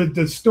 So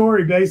the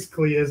story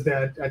basically is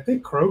that I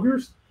think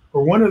Kroger's,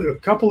 or a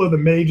couple of the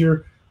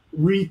major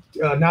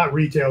not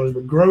retailers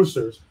but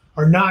grocers,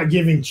 are not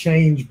giving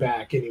change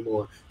back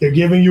anymore. They're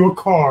giving you a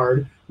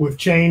card with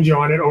change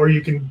on it, or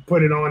you can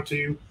put it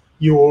onto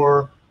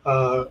your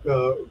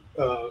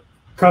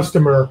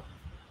customer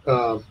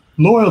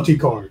loyalty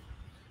card.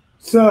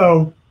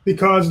 So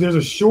because there's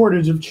a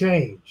shortage of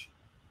change.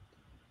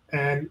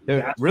 And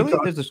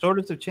there's a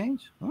shortage of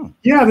change? Oh.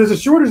 Yeah, there's a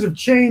shortage of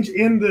change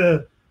in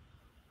the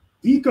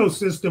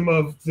ecosystem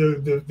of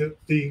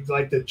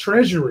the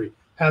treasury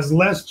has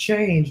less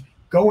change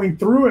going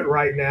through it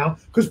right now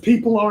because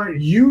people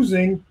aren't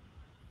using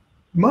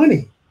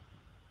money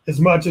as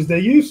much as they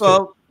used to.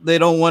 Well, they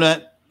don't want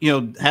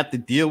to, have to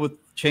deal with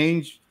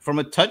change from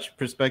a touch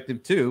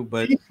perspective too.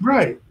 But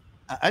right,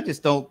 I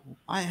just don't.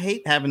 I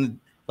hate having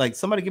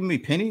somebody giving me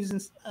pennies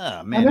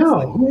and man. I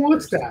know who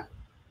wants that,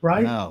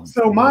 right? No.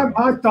 So my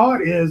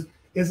thought is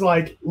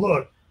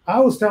look, I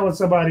was telling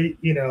somebody,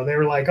 they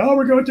were like, "Oh,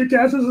 we're going to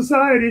cashless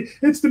society.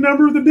 It's the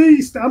number of the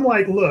beast." I'm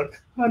like,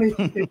 "Look, honey,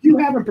 if you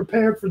haven't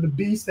prepared for the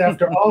beast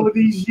after all of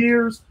these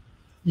years,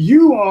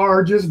 you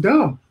are just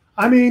dumb.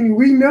 I mean,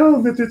 we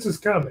know that this is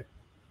coming.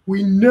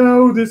 We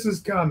know this is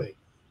coming.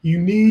 You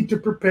need to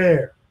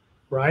prepare,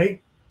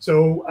 right?"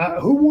 So,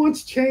 who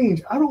wants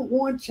change? I don't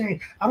want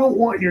change. I don't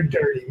want your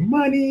dirty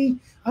money.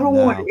 I don't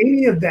want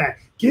any of that.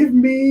 Give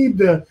me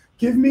the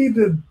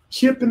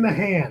chip in the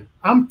hand.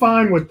 I'm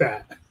fine with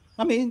that.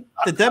 I mean,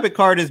 the debit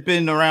card has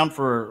been around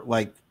for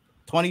like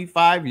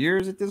 25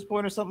 years at this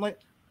point or something like.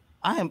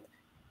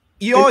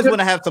 You always want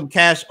to have some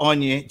cash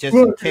on you just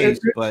in case,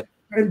 but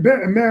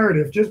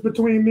Meredith, just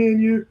between me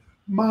and you,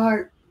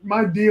 my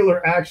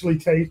dealer actually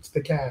takes the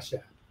cash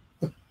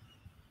out.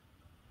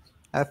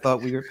 I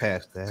thought we were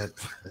past that.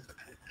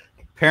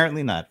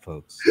 Apparently not,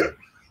 folks.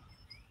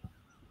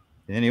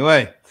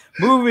 Anyway,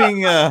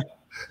 moving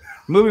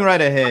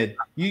right ahead.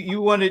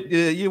 You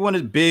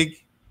wanted big.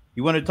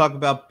 You want to talk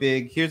about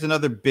big. Here's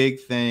another big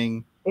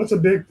thing. What's a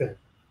big thing?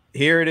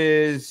 Here it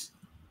is.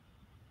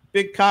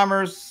 Big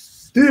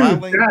commerce.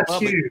 Dude, that's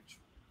huge.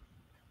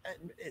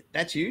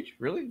 That's huge?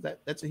 Really?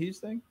 That's a huge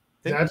thing?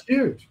 That's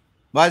huge.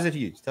 Why is it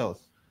huge? Tell us.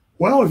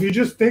 Well, if you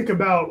just think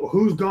about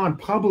who's gone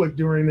public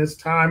during this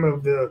time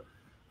of the,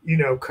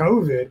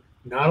 COVID,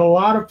 not a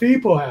lot of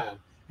people have.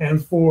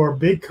 And for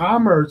big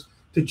commerce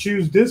to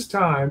choose this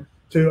time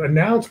to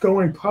announce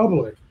going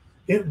public,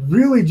 it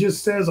really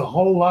just says a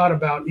whole lot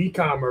about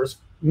e-commerce,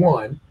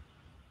 one.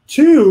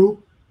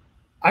 Two,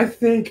 I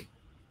think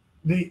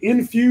the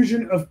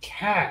infusion of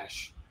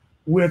cash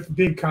with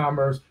big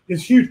commerce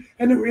is huge.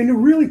 And a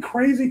really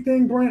crazy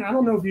thing, Brent, I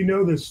don't know if you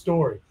know this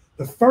story.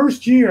 The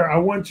first year I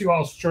went to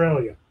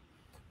Australia,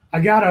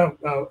 I got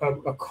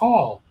a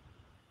call.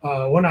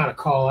 Well, not a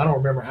call. I don't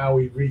remember how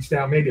we reached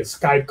out, maybe a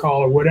Skype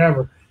call or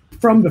whatever,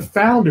 from the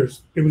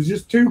founders. It was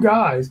just two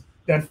guys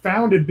that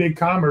founded Big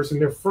Commerce, and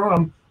they're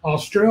from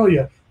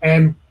Australia.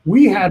 And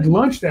we had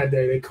lunch that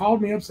day. They called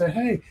me up and said,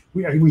 "Hey,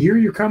 we hear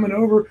you're coming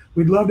over.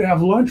 We'd love to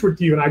have lunch with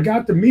you." And I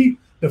got to meet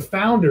the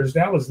founders.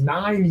 That was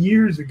 9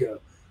 years ago.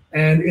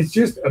 And it's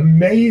just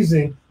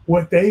amazing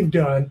what they've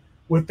done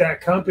with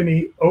that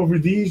company over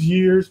these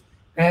years.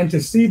 And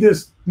to see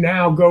this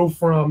now go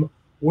from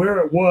where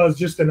it was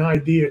just an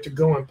idea to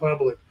going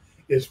public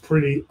is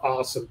pretty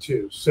awesome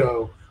too.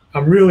 So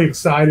I'm really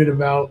excited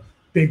about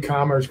Big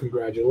Commerce.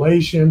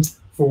 Congratulations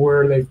for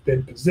where they've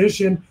been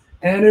positioned.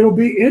 And it'll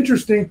be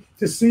interesting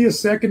to see a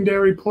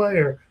secondary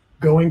player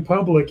going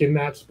public in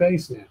that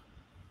space now.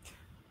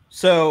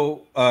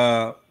 So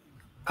I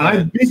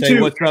say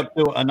what's up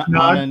to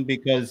Anand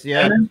because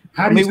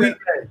how do you say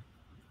it?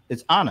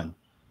 It's Anand.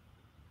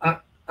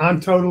 I'm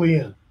totally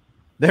in.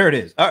 There it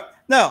is.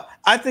 No,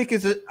 I think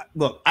it's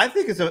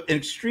an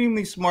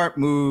extremely smart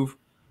move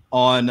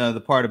on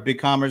the part of Big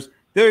Commerce.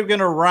 They're going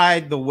to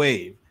ride the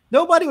wave.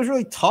 Nobody was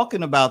really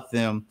talking about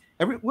them.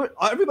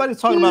 Everybody's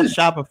talking about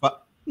Shopify.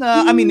 No,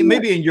 I mean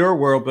maybe in your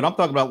world, but I'm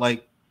talking about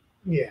like.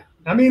 Yeah,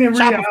 I mean in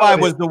Shopify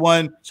reality, was the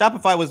one.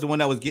 Shopify was the one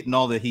that was getting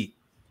all the heat.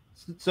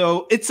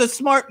 So it's a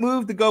smart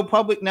move to go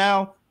public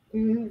now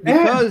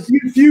because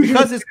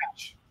it's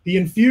the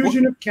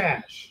infusion of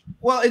cash.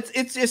 Well, it's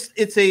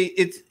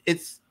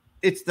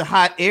the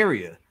hot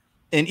area,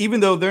 and even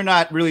though they're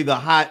not really the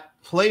hot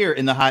player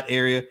in the hot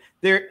area,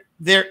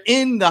 they're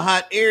in the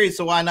hot area.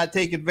 So why not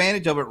take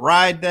advantage of it?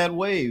 Ride that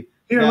wave.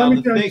 Here, let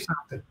me tell you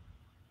something.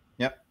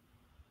 Yep.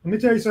 Let me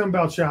tell you something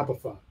about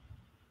Shopify.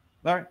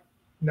 All right.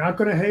 Not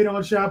going to hate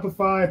on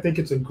Shopify. I think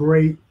it's a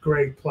great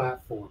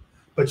platform.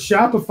 But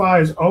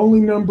Shopify is only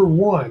number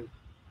one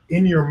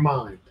in your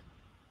mind.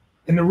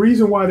 And the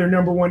reason why they're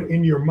number one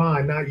in your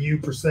mind, not you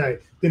per se,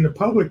 in the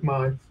public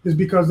mind, is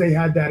because they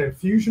had that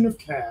infusion of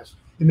cash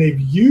and they've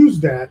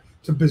used that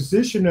to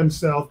position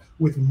themselves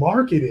with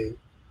marketing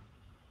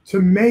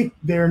to make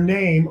their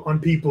name on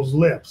people's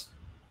lips.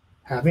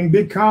 Having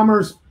Big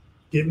Commerce,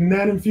 getting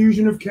that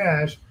infusion of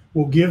cash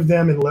will give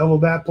them and level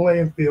that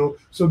playing field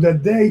so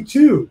that they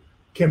too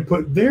can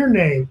put their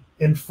name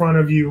in front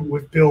of you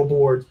with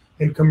billboards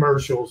and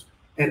commercials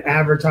and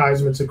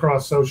advertisements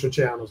across social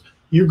channels.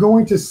 You're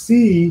going to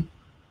see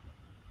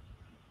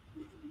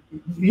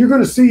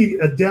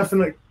a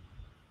definite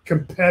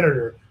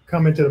competitor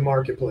come into the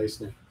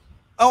marketplace now.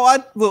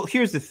 Well,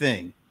 here's the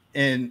thing,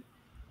 and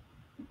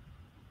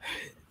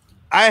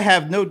I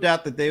have no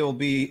doubt that they will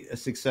be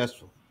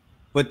successful.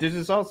 But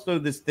there's also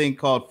this thing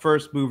called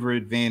first mover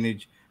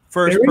advantage,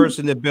 first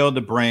person to build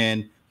a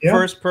brand,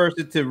 first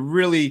person to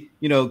really,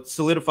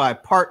 solidify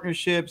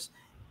partnerships.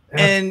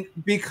 And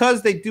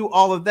because they do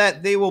all of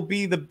that, they will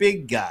be the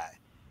big guy.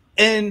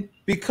 And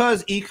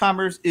because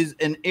e-commerce is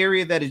an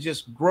area that is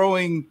just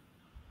growing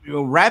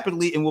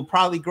rapidly and will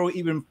probably grow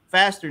even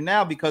faster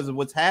now because of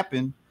what's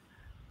happened,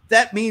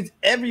 that means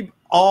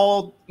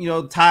all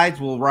tides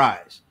will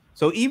rise.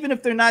 So even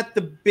if they're not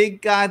the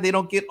big guy, they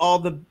don't get all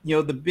the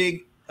the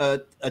big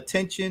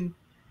attention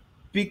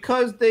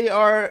because they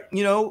are,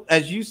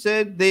 as you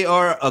said, they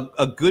are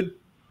a good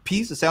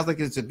piece. It sounds like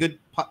it's a good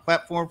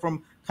platform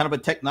from kind of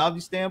a technology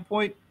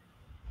standpoint.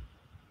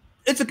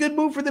 it's a good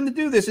move for them to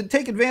do this and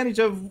take advantage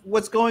of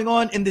what's going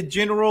on in the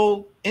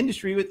general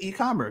industry with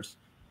e-commerce.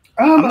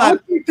 I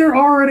think they're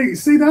already.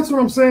 See, that's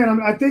what I'm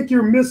saying. I think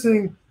you're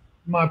missing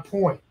my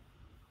point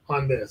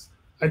on this.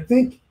 I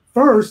think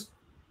first,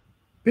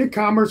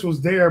 BigCommerce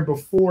was there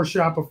before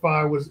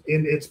Shopify was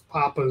in its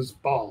papa's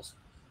balls.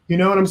 You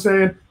know what I'm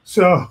saying?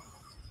 So,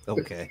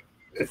 okay,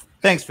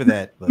 thanks for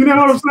that. You know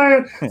what I'm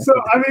saying? So,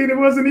 I mean, it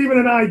wasn't even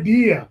an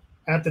idea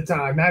at the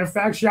time. Matter of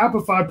fact,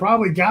 Shopify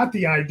probably got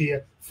the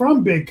idea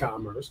from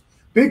BigCommerce.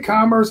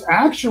 BigCommerce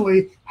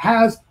actually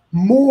has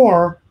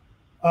more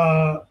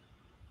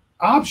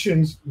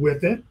options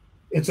with it.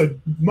 It's a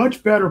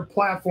much better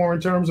platform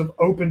in terms of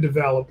open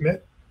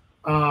development.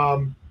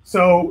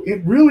 So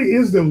it really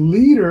is the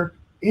leader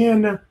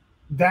in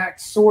that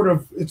sort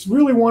of, it's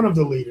really one of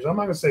the leaders. I'm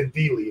not going to say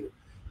the leader,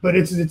 but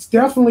it's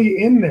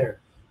definitely in there.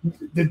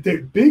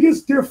 The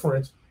biggest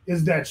difference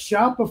is that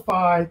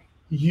Shopify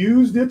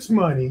used its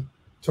money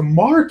to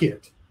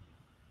market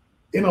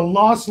in a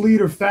loss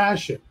leader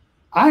fashion.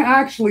 I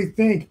actually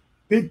think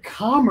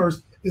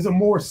BigCommerce is a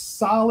more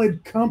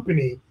solid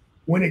company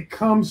when it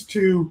comes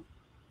to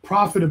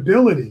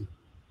profitability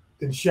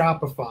than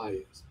Shopify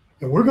is.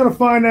 And we're going to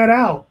find that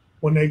out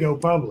when they go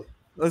public.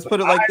 Let's put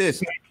it like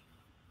this.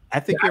 I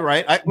think you're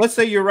right. Let's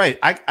say you're right.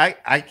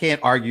 I can't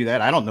argue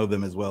that. I don't know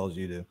them as well as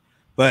you do.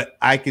 But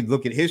I could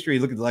look at history,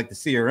 look at like the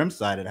CRM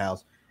side of the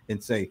house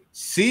and say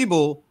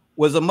Siebel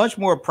was a much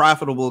more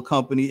profitable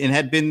company and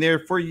had been there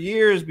for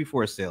years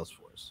before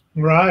Salesforce.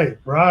 Right.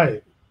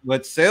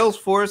 But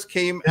Salesforce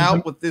came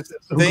out with this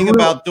thing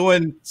about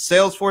doing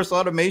Salesforce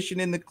automation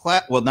in the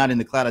cloud. Well, not in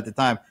the cloud at the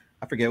time.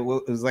 I forget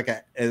what it was like.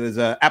 It was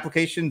an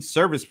application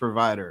service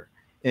provider,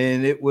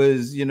 and it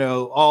was, you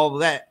know, all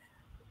that.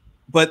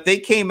 But they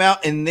came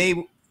out and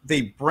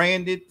they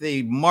branded,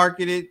 they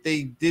marketed,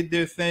 they did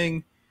their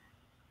thing,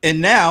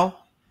 and now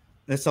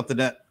that's something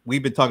that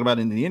we've been talking about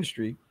in the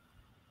industry.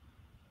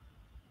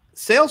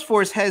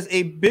 Salesforce has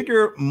a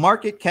bigger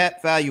market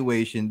cap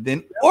valuation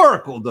than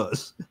Oracle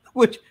does,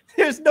 which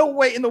there's no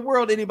way in the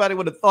world anybody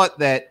would have thought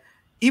that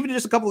even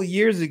just a couple of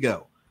years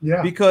ago.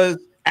 Yeah. Because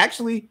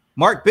actually,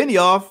 Mark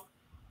Benioff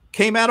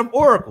came out of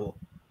Oracle.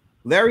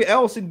 Larry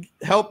Ellison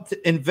helped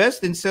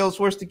invest in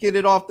Salesforce to get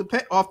it off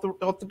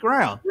the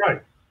ground.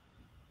 Right.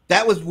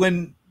 That was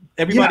when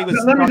everybody was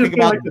talking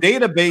about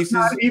databases.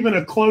 Not even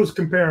a close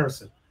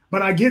comparison,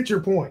 but I get your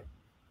point.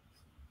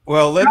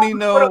 Well, let me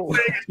know.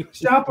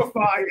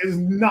 Shopify is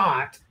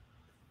not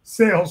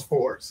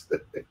Salesforce.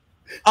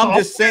 I'm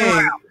just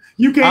saying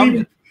you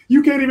can't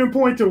even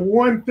point to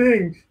one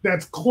thing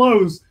that's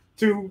close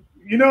to.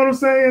 You know what I'm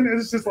saying?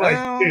 It's just like,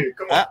 dude,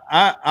 come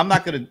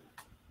on.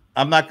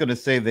 I'm not gonna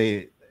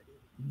say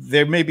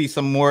there may be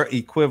some more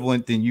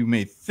equivalent than you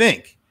may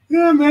think.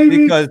 Yeah, maybe,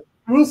 because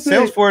we'll see.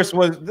 Salesforce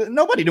was,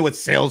 nobody knew what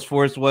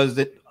Salesforce was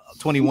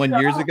 21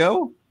 years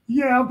ago.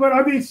 Yeah, but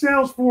I mean,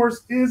 Salesforce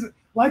is,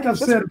 like I've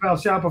said about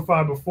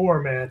Shopify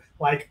before, man,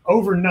 like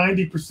over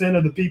 90%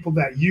 of the people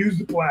that use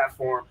the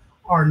platform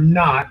are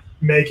not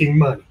making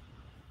money.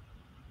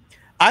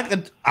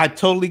 I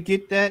totally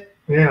get that.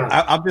 Yeah.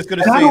 I'm just going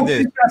to say this. I don't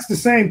think that's the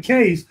same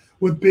case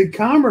with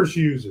BigCommerce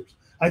users.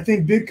 I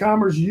think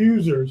BigCommerce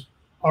users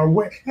are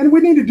and we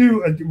need to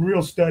do a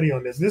real study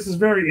on this. This is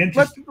very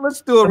interesting.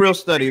 Let's do a real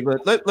study,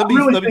 but let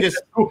me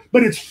just. Cool.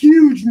 But it's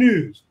huge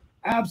news.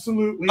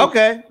 Absolutely.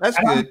 Okay, that's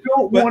good. I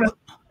don't want to,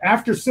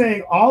 after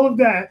saying all of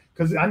that,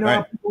 because I know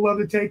how people love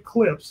to take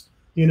clips,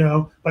 you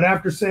know, but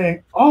after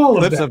saying all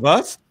of that. Clips of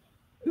us?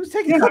 Who's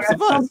taking clips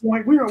of us? At some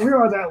point, we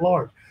are that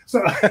large.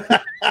 So,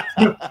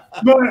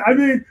 but I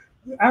mean,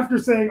 after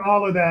saying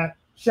all of that,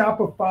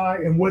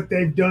 Shopify and what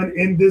they've done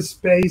in this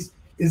space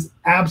is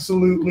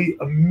absolutely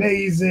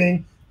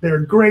amazing. They're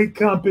a great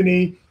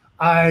company.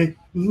 I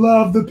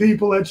love the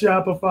people at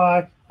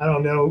Shopify. I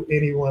don't know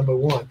anyone but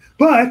one,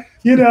 but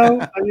you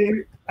know, I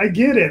mean, I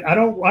get it. I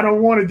don't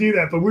want to do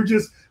that, but we're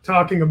just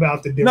talking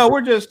about the difference. No,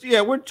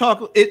 we're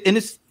talking, and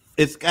it's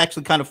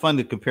actually kind of fun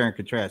to compare and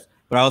contrast.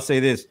 But I'll say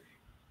this: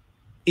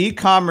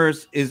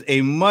 e-commerce is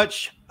a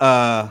much,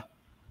 I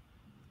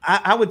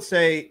would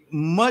say,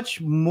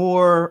 much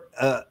more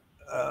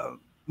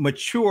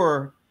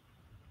mature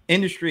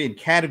industry and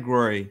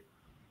category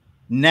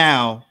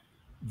now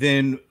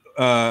than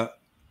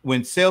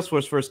when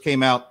Salesforce first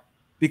came out,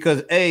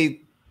 because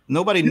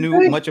nobody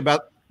knew much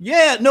about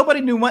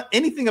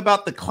anything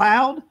about the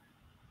cloud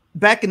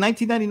back in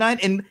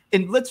 1999,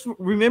 and let's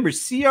remember,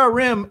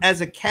 CRM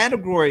as a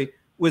category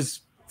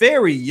was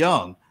very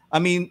young. I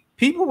mean,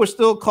 people were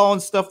still calling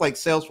stuff like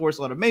Salesforce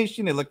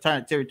automation,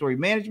 electronic territory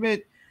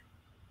management.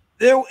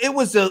 It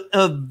was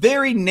a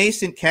very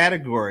nascent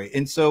category,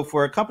 and so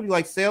for a company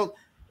like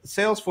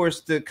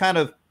Salesforce to kind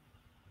of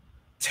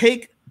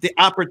take the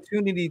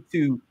opportunity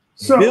to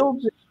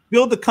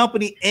build the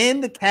company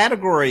and the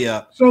category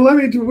up. So let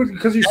me do,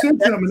 because you said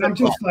something, and I'm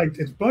just like,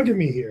 it's bugging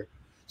me here.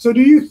 So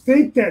do you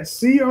think that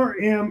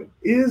CRM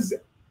is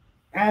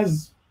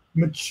as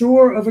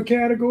mature of a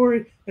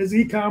category as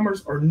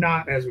e-commerce, or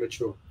not as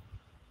mature?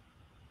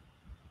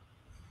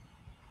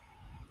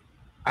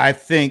 I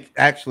think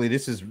actually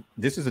this is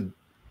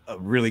a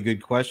really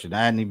good question.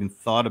 I hadn't even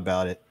thought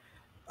about it.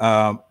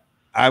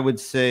 I would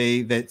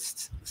say that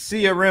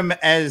CRM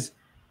as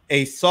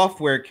a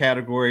software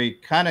category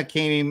kind of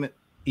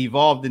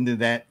evolved into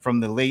that from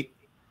the late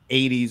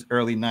 80s,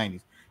 early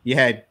 90s. You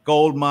had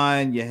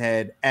Goldmine, you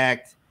had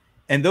Act,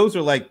 and those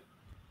are like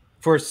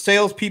for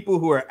salespeople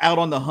who are out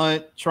on the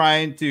hunt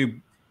trying to,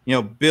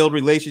 build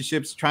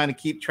relationships, trying to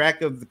keep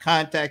track of the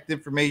contact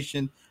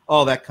information,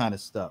 all that kind of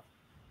stuff.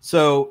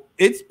 So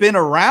it's been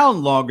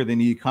around longer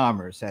than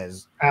e-commerce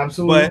has.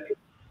 Absolutely.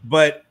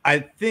 But I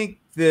think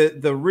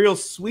the real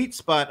sweet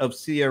spot of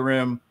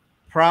CRM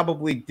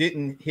probably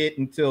didn't hit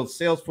until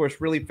Salesforce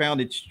really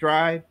found its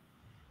stride,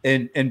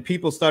 and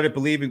people started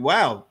believing,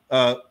 wow,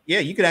 yeah,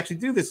 you could actually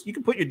do this. You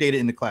can put your data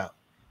in the cloud.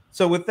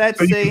 So with that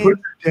so saying, you can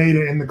put your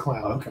data in the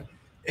cloud. Okay.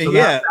 So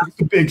yeah, that's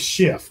the big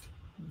shift.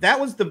 That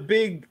was the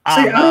big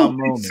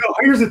moment. So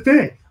here's the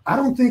thing. I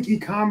don't think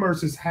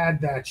e-commerce has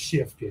had that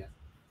shift yet.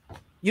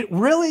 You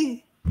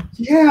really?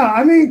 Yeah,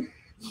 I mean,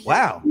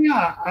 wow.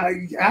 Yeah,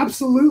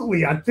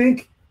 absolutely. I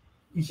think,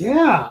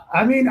 yeah.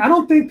 I mean, I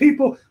don't think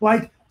people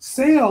like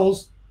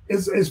sales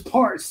is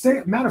part.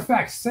 Matter of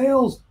fact,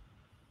 sales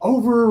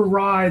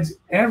overrides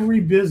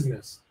every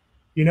business.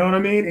 You know what I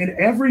mean? In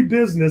every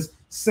business,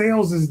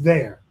 sales is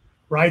there,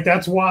 right?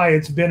 That's why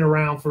it's been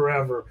around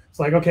forever. It's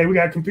like, okay, we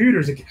got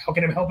computers. How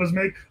can it help us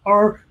make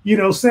our,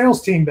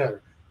 sales team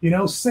better?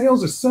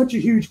 Sales is such a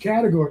huge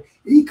category.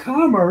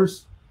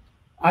 E-commerce,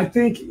 I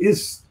think,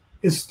 is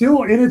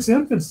still in its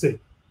infancy.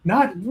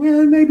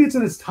 Maybe it's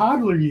in its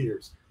toddler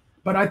years,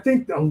 but I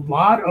think a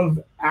lot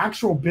of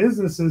actual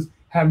businesses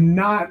have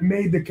not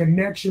made the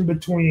connection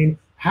between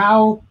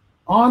how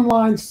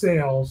online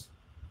sales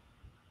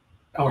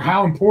or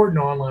how important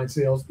online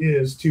sales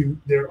is to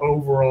their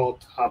overall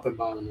top and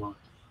bottom line.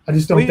 I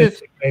just don't think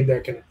they made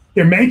that connection.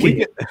 They're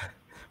making it.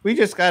 We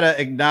just got to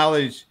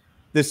acknowledge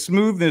the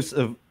smoothness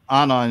of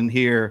Anon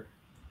here,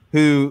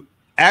 who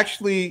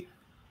actually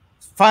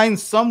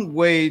finds some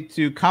way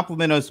to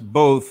complement us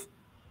both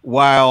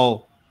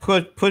while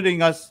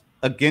putting us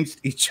against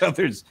each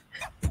other's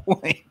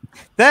point.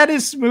 That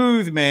is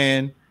smooth,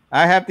 man.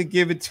 I have to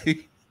give it to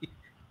you.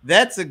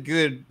 That's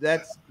good.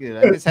 I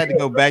just had to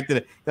go back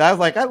to I was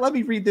like, let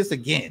me read this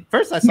again.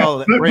 First, I saw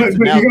that.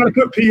 But you got to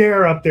put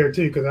Pierre up there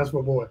too, because that's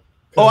my boy.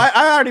 Oh,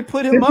 I already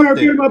put him up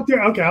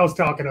there. Okay, I was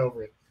talking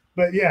over it,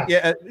 but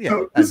yeah.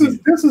 So this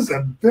is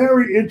a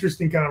very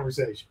interesting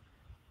conversation.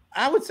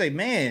 I would say,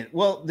 man.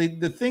 Well,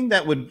 the thing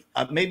that would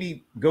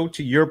maybe go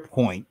to your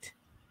point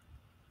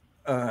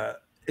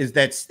is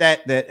that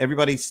stat that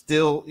everybody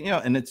still,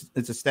 and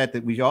it's a stat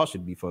that we all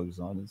should be focused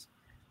on, is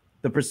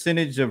the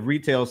percentage of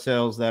retail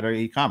sales that are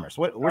e-commerce.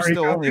 We're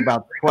still only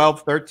about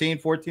 12, 13,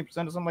 14% or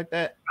something like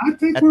that. I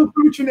think we're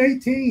approaching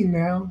 18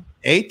 now.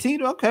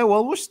 18? Okay,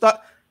 well, we're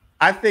stuck.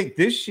 I think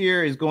this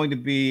year is going to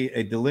be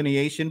a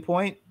delineation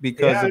point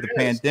because of the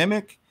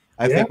pandemic.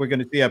 I think we're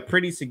going to see a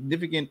pretty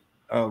significant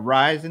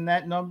rise in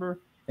that number,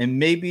 and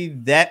maybe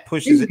that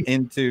pushes it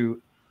into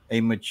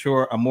a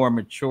more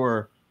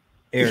mature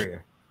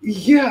area.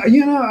 Yeah,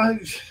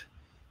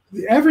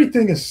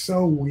 everything is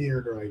so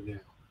weird right now.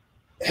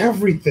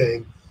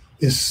 Everything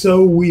is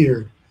so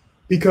weird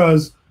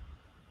because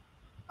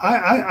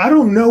I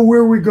don't know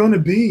where we're going to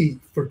be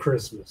for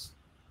Christmas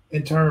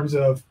in terms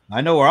of.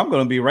 I know where I'm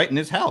going to be, right in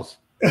this house.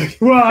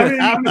 Well,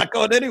 I'm not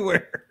going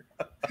anywhere.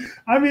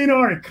 I mean,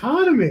 our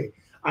economy.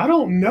 I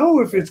don't know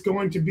if it's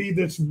going to be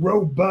this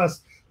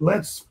robust,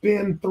 let's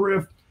spend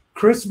thrift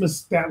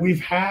Christmas that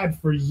we've had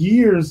for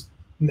years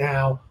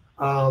now.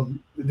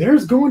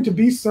 There's going to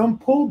be some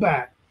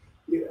pullback.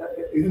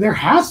 There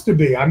has to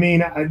be. I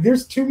mean,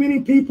 there's too many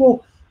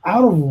people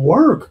out of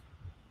work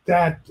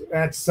that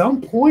at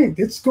some point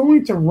it's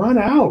going to run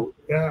out.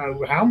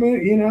 How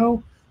many,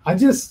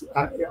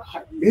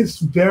 it's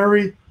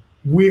very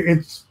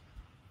weird.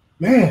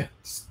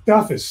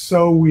 Stuff is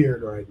so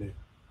weird right now.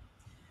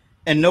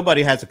 And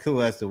nobody has a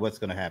clue as to what's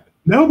going to happen.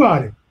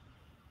 Nobody,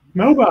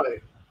 not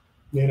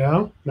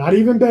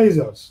even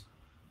Bezos.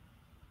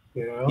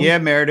 Yeah,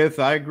 Meredith,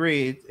 I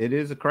agree. It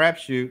is a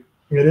crapshoot.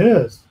 It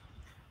is.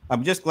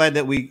 I'm just glad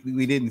that we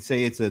didn't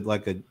say it's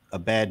like a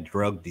bad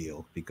drug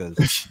deal, because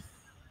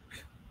I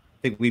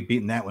think we've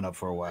beaten that one up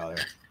for a while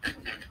there.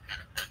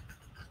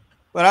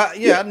 But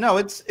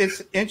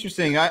it's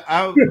interesting.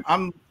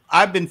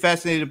 I've been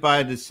fascinated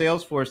by the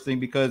Salesforce thing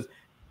because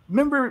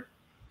remember,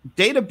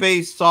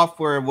 database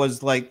software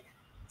was like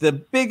the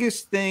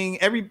biggest thing.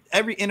 Every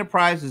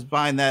enterprise is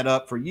buying that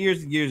up for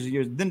years and years and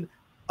years. Then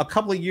a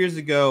couple of years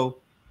ago,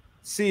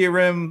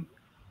 CRM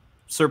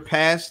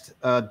surpassed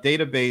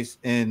database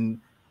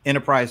in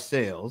enterprise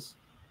sales,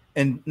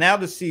 and now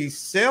to see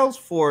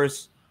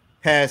Salesforce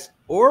pass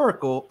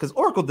Oracle, because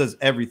Oracle does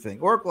everything.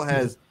 Oracle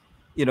has,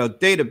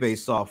 database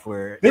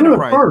software,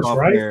 enterprise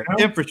software, right?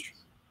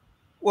 infrastructure.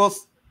 Well,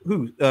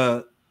 who?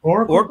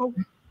 Oracle.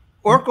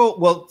 Oracle.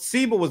 Well,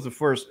 Siebel was the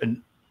first,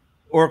 and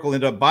Oracle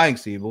ended up buying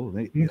Siebel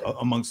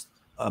amongst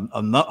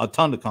a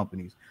ton of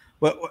companies.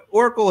 But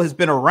Oracle has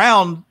been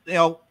around.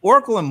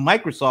 Oracle and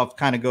Microsoft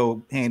kind of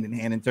go hand in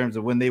hand in terms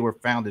of when they were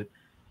founded.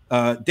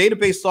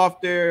 Database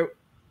software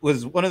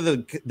was one of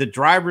the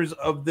drivers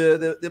of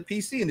the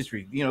PC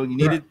industry. You know, you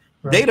needed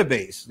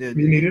database. You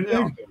needed a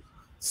database.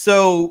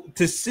 So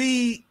to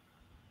see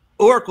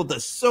Oracle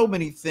does so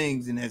many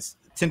things and has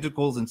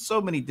tentacles in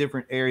so many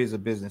different areas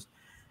of business,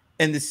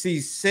 and to see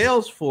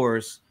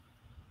Salesforce,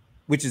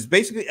 which is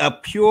basically a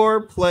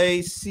pure play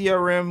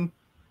CRM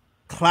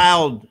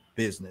cloud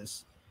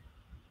business,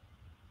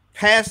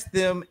 pass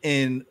them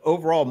in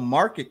overall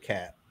market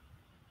cap,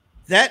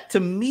 that to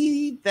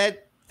me,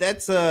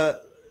 that's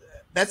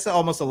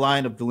almost a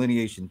line of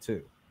delineation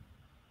too.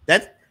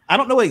 That I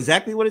don't know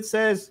exactly what it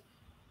says,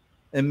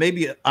 and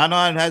maybe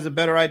Anand has a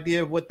better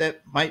idea of what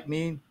that might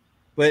mean,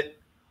 but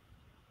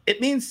it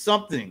means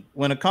something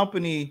when a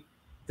company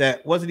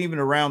that wasn't even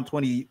around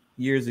 20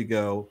 years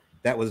ago,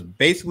 that was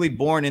basically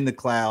born in the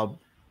cloud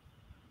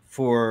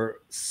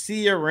for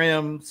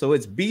CRM, so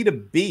it's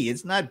B2B,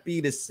 it's not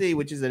B2C,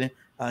 which is a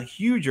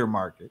huger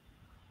market.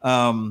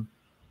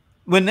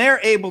 When they're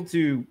able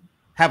to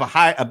have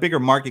a bigger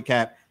market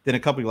cap than a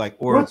company like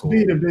Oracle.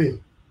 What's B2B?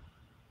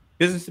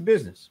 Business to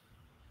business.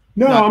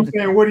 No, I'm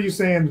saying, what are you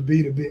saying is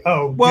B2B?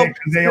 Oh, well,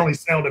 because they only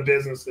sell to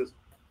businesses.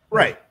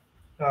 Right.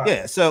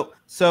 Yeah. So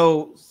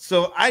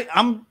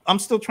I'm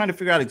still trying to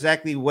figure out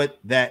exactly what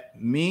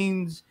that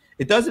means.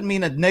 It doesn't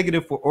mean a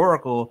negative for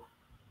Oracle,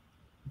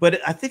 but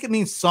I think it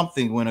means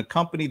something when a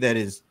company that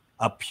is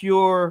a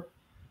pure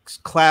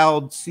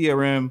cloud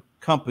CRM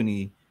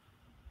company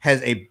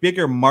has a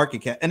bigger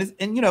market cap. And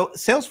you know,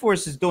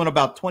 Salesforce is doing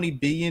about 20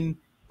 billion.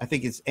 I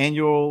think its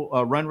annual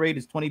run rate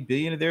is 20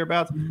 billion or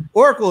thereabouts.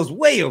 Oracle is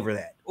way over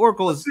that.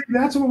 Oracle is. See,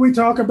 that's what we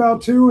talk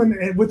about too.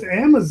 And with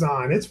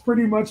Amazon, it's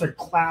pretty much a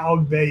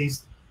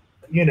cloud-based,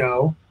 you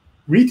know,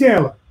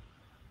 retailer.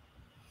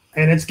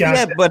 And it's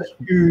got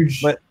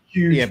huge.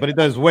 Yeah, but it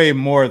does way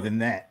more than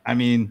that. I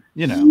mean,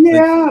 you know.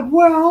 Yeah,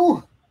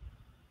 well,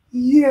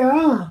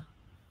 yeah.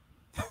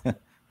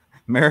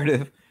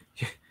 Meredith.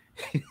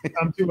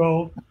 I'm too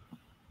old.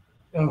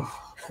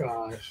 Oh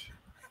gosh.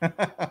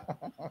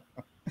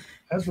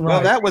 That's right.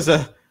 Well, that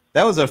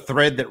was a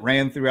thread that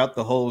ran throughout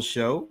the whole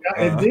show.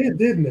 Yeah, it did,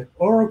 didn't it?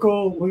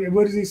 Oracle,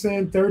 what is he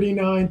saying?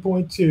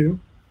 39.2.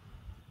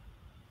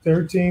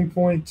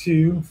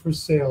 13.2 for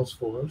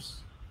Salesforce.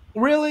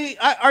 Really?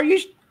 Are you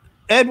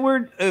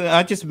Edward?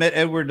 I just met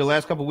Edward the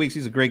last couple of weeks.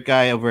 He's a great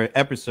guy over at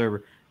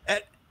Episerver.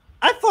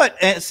 I thought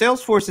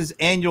Salesforce's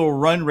annual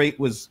run rate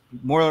was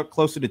more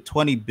closer to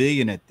 20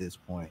 billion at this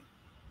point.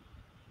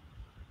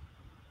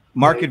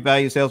 Market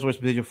value Salesforce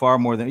position far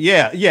more than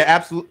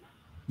absolutely.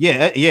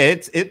 Yeah,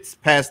 it's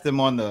past them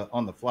on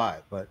the fly,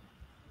 but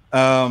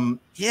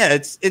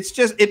it's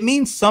just it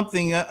means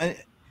something,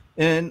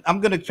 and I'm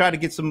gonna try to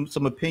get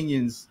some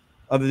opinions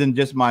other than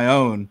just my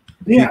own.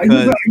 Yeah,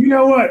 you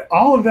know what?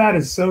 All of that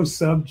is so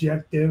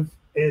subjective.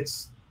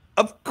 It's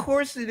of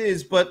course it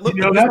is, but look,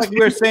 that's like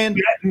we're saying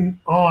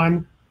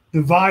on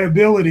the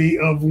viability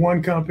of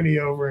one company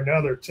over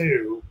another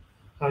too.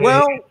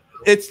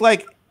 It's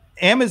like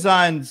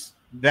Amazon's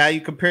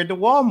value compared to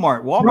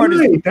Walmart.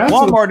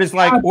 Walmart is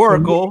like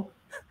Oracle.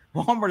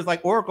 Walmart is like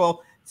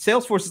Oracle.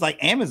 Salesforce is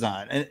like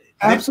Amazon. And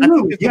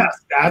absolutely,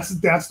 yes,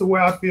 that's the way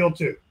I feel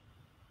too.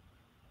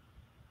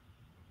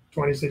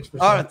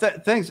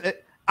 26%. Thanks.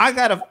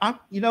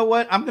 You know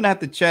what? I'm gonna have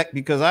to check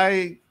because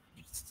I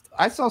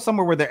saw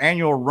somewhere where the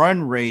annual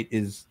run rate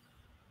is.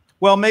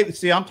 Well, maybe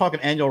I'm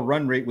talking annual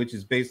run rate, which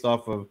is based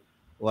off of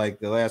like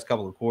the last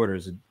couple of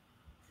quarters. And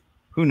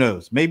who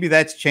knows? Maybe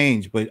that's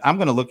changed, but I'm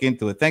going to look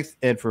into it. Thanks,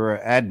 Ed, for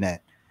adding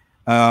that.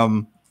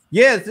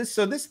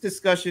 This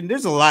discussion,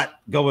 there's a lot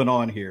going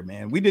on here,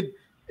 man.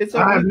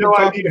 I have no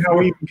idea how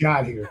we even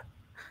got here.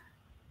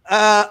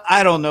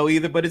 I don't know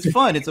either, but it's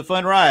fun. It's a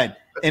fun ride,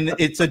 and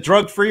it's a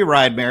drug-free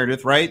ride,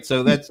 Meredith. Right?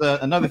 So that's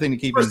another thing to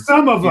keep in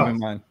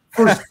mind.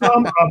 For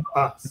some of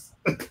us.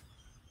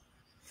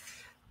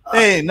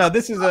 Hey, no,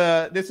 this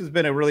has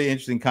been a really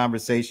interesting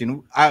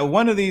conversation.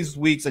 One of these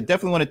weeks, I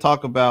definitely want to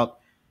talk about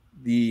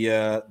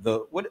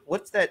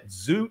what's that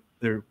Zoot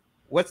or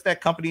what's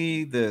that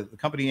company? The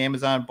company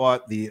Amazon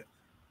bought, the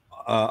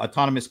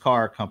autonomous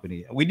car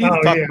company. We need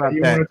to talk about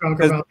that. Want to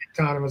talk about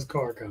the autonomous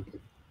car company?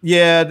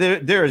 Yeah,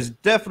 there is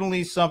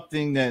definitely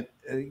something that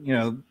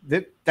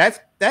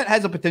that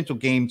has a potential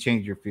game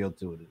changer feel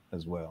to it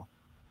as well.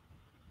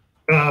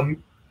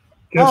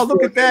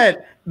 Look at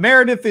that!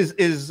 Meredith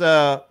is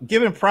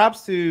giving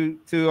props to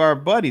our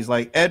buddies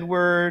like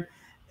Edward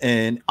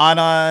and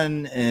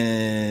Anand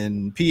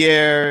and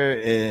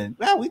Pierre, and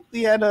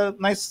we had a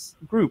nice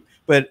group.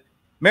 But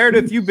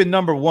Meredith, you've been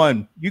number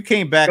one. You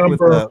came back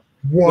with a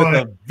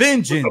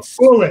vengeance.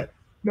 With a bullet.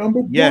 Number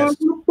one with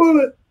a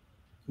bullet.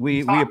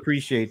 We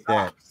appreciate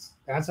that.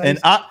 And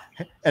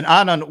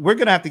Anand, we're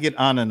gonna have to get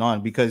Anand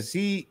on because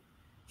he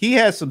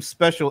has some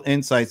special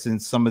insights in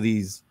some of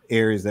these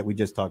areas that we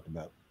just talked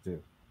about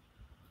too.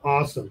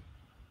 Awesome.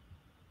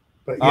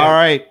 But all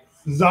right,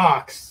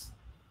 Zox.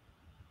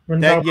 We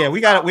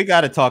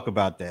got to talk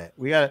about that.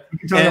 We got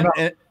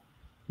to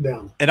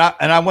and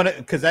I want to,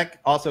 because that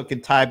also can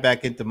tie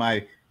back into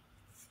my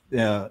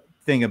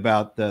thing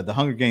about the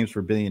Hunger Games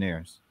for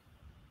Billionaires,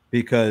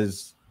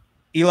 because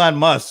Elon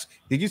Musk.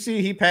 Did you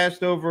see he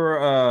passed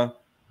over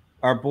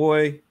our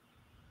boy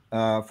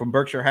from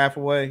Berkshire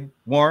Hathaway,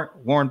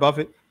 Warren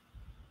Buffett?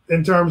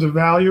 In terms of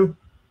value?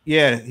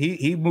 Yeah,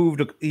 he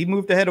moved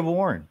ahead of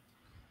Warren.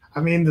 I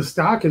mean, the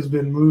stock has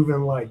been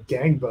moving like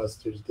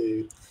gangbusters,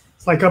 dude.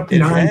 It's like up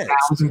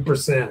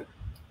 9,000%.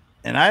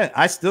 And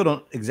I still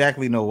don't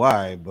exactly know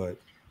why, but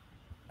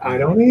I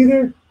don't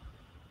either.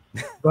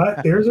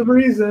 But there's a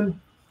reason.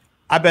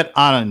 I bet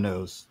Anna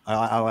knows.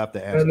 I'll have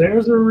to ask. And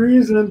there's a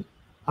reason.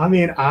 I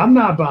mean, I'm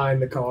not buying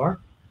the car.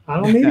 I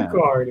don't need a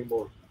car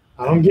anymore.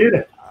 I don't get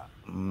it.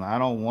 I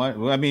don't want.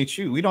 I mean,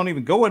 shoot, we don't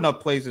even go enough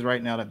places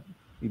right now to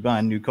be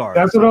buying new cars.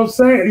 That's what I'm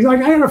saying. He's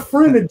like, I had a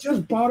friend that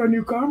just bought a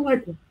new car. I'm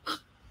like,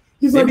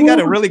 he's maybe like, got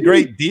a really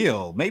great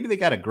deal. Maybe they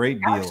got a great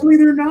deal. Actually,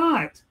 they're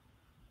not.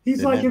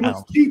 He's like, it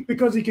was cheap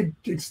because he could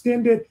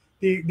extend it.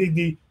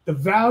 The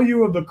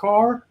value of the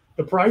car,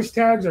 the price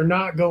tags are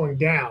not going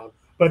down,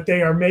 but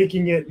they are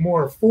making it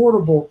more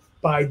affordable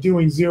by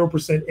doing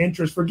 0%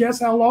 interest for guess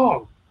how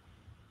long?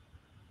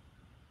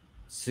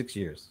 6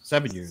 years,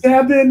 7 years.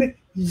 7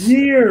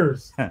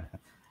 years.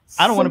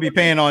 I don't want to be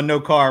paying on no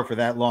car for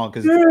that long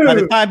because by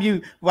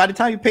the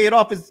time you pay it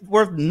off, it's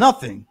worth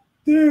nothing.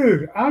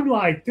 Dude, I'm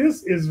like,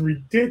 this is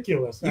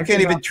ridiculous. You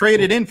can't even trade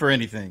it in for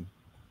anything.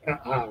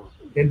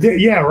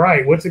 Yeah,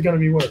 right. What's it going to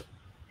be worth?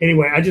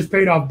 Anyway, I just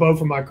paid off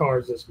both of my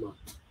cars this month.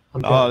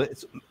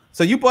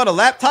 So you bought a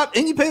laptop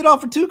and you paid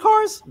off for 2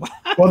 cars?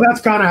 Well,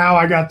 that's kind of how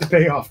I got to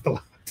pay off the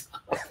laptop.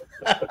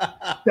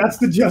 That's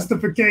the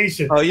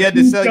justification. Oh, you had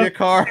to sell your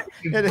car?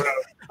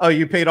 Oh,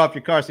 you paid off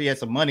your car, so you had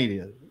some money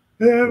to.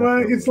 Yeah,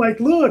 well, it's like,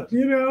 look,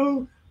 we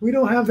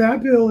don't have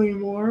that bill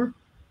anymore.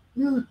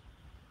 Yeah.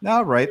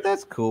 All right,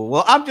 that's cool.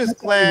 Well, I'm just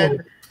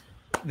glad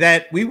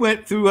that we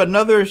went through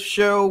another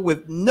show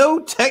with no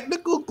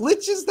technical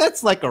glitches.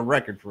 That's like a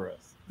record for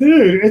us.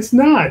 Dude, it's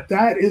not.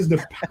 That is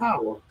the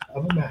power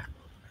of a Mac.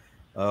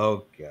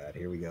 Oh, God,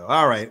 here we go.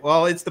 All right.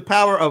 Well, it's the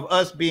power of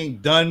us being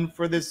done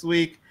for this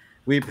week.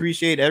 We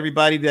appreciate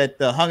everybody that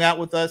hung out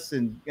with us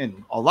and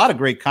a lot of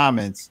great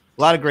comments,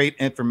 a lot of great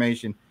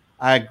information.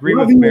 I agree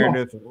with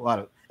Meredith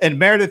and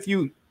Meredith,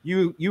 you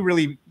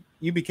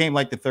became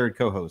like the third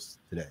co-host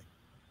today.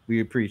 We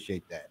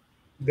appreciate that.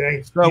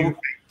 Thank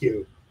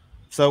you.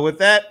 So with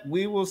that,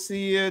 we will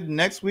see you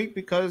next week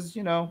because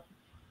there'll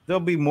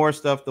be more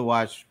stuff to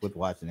watch with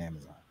Watching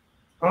Amazon.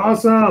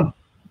 Awesome.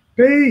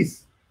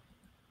 Peace.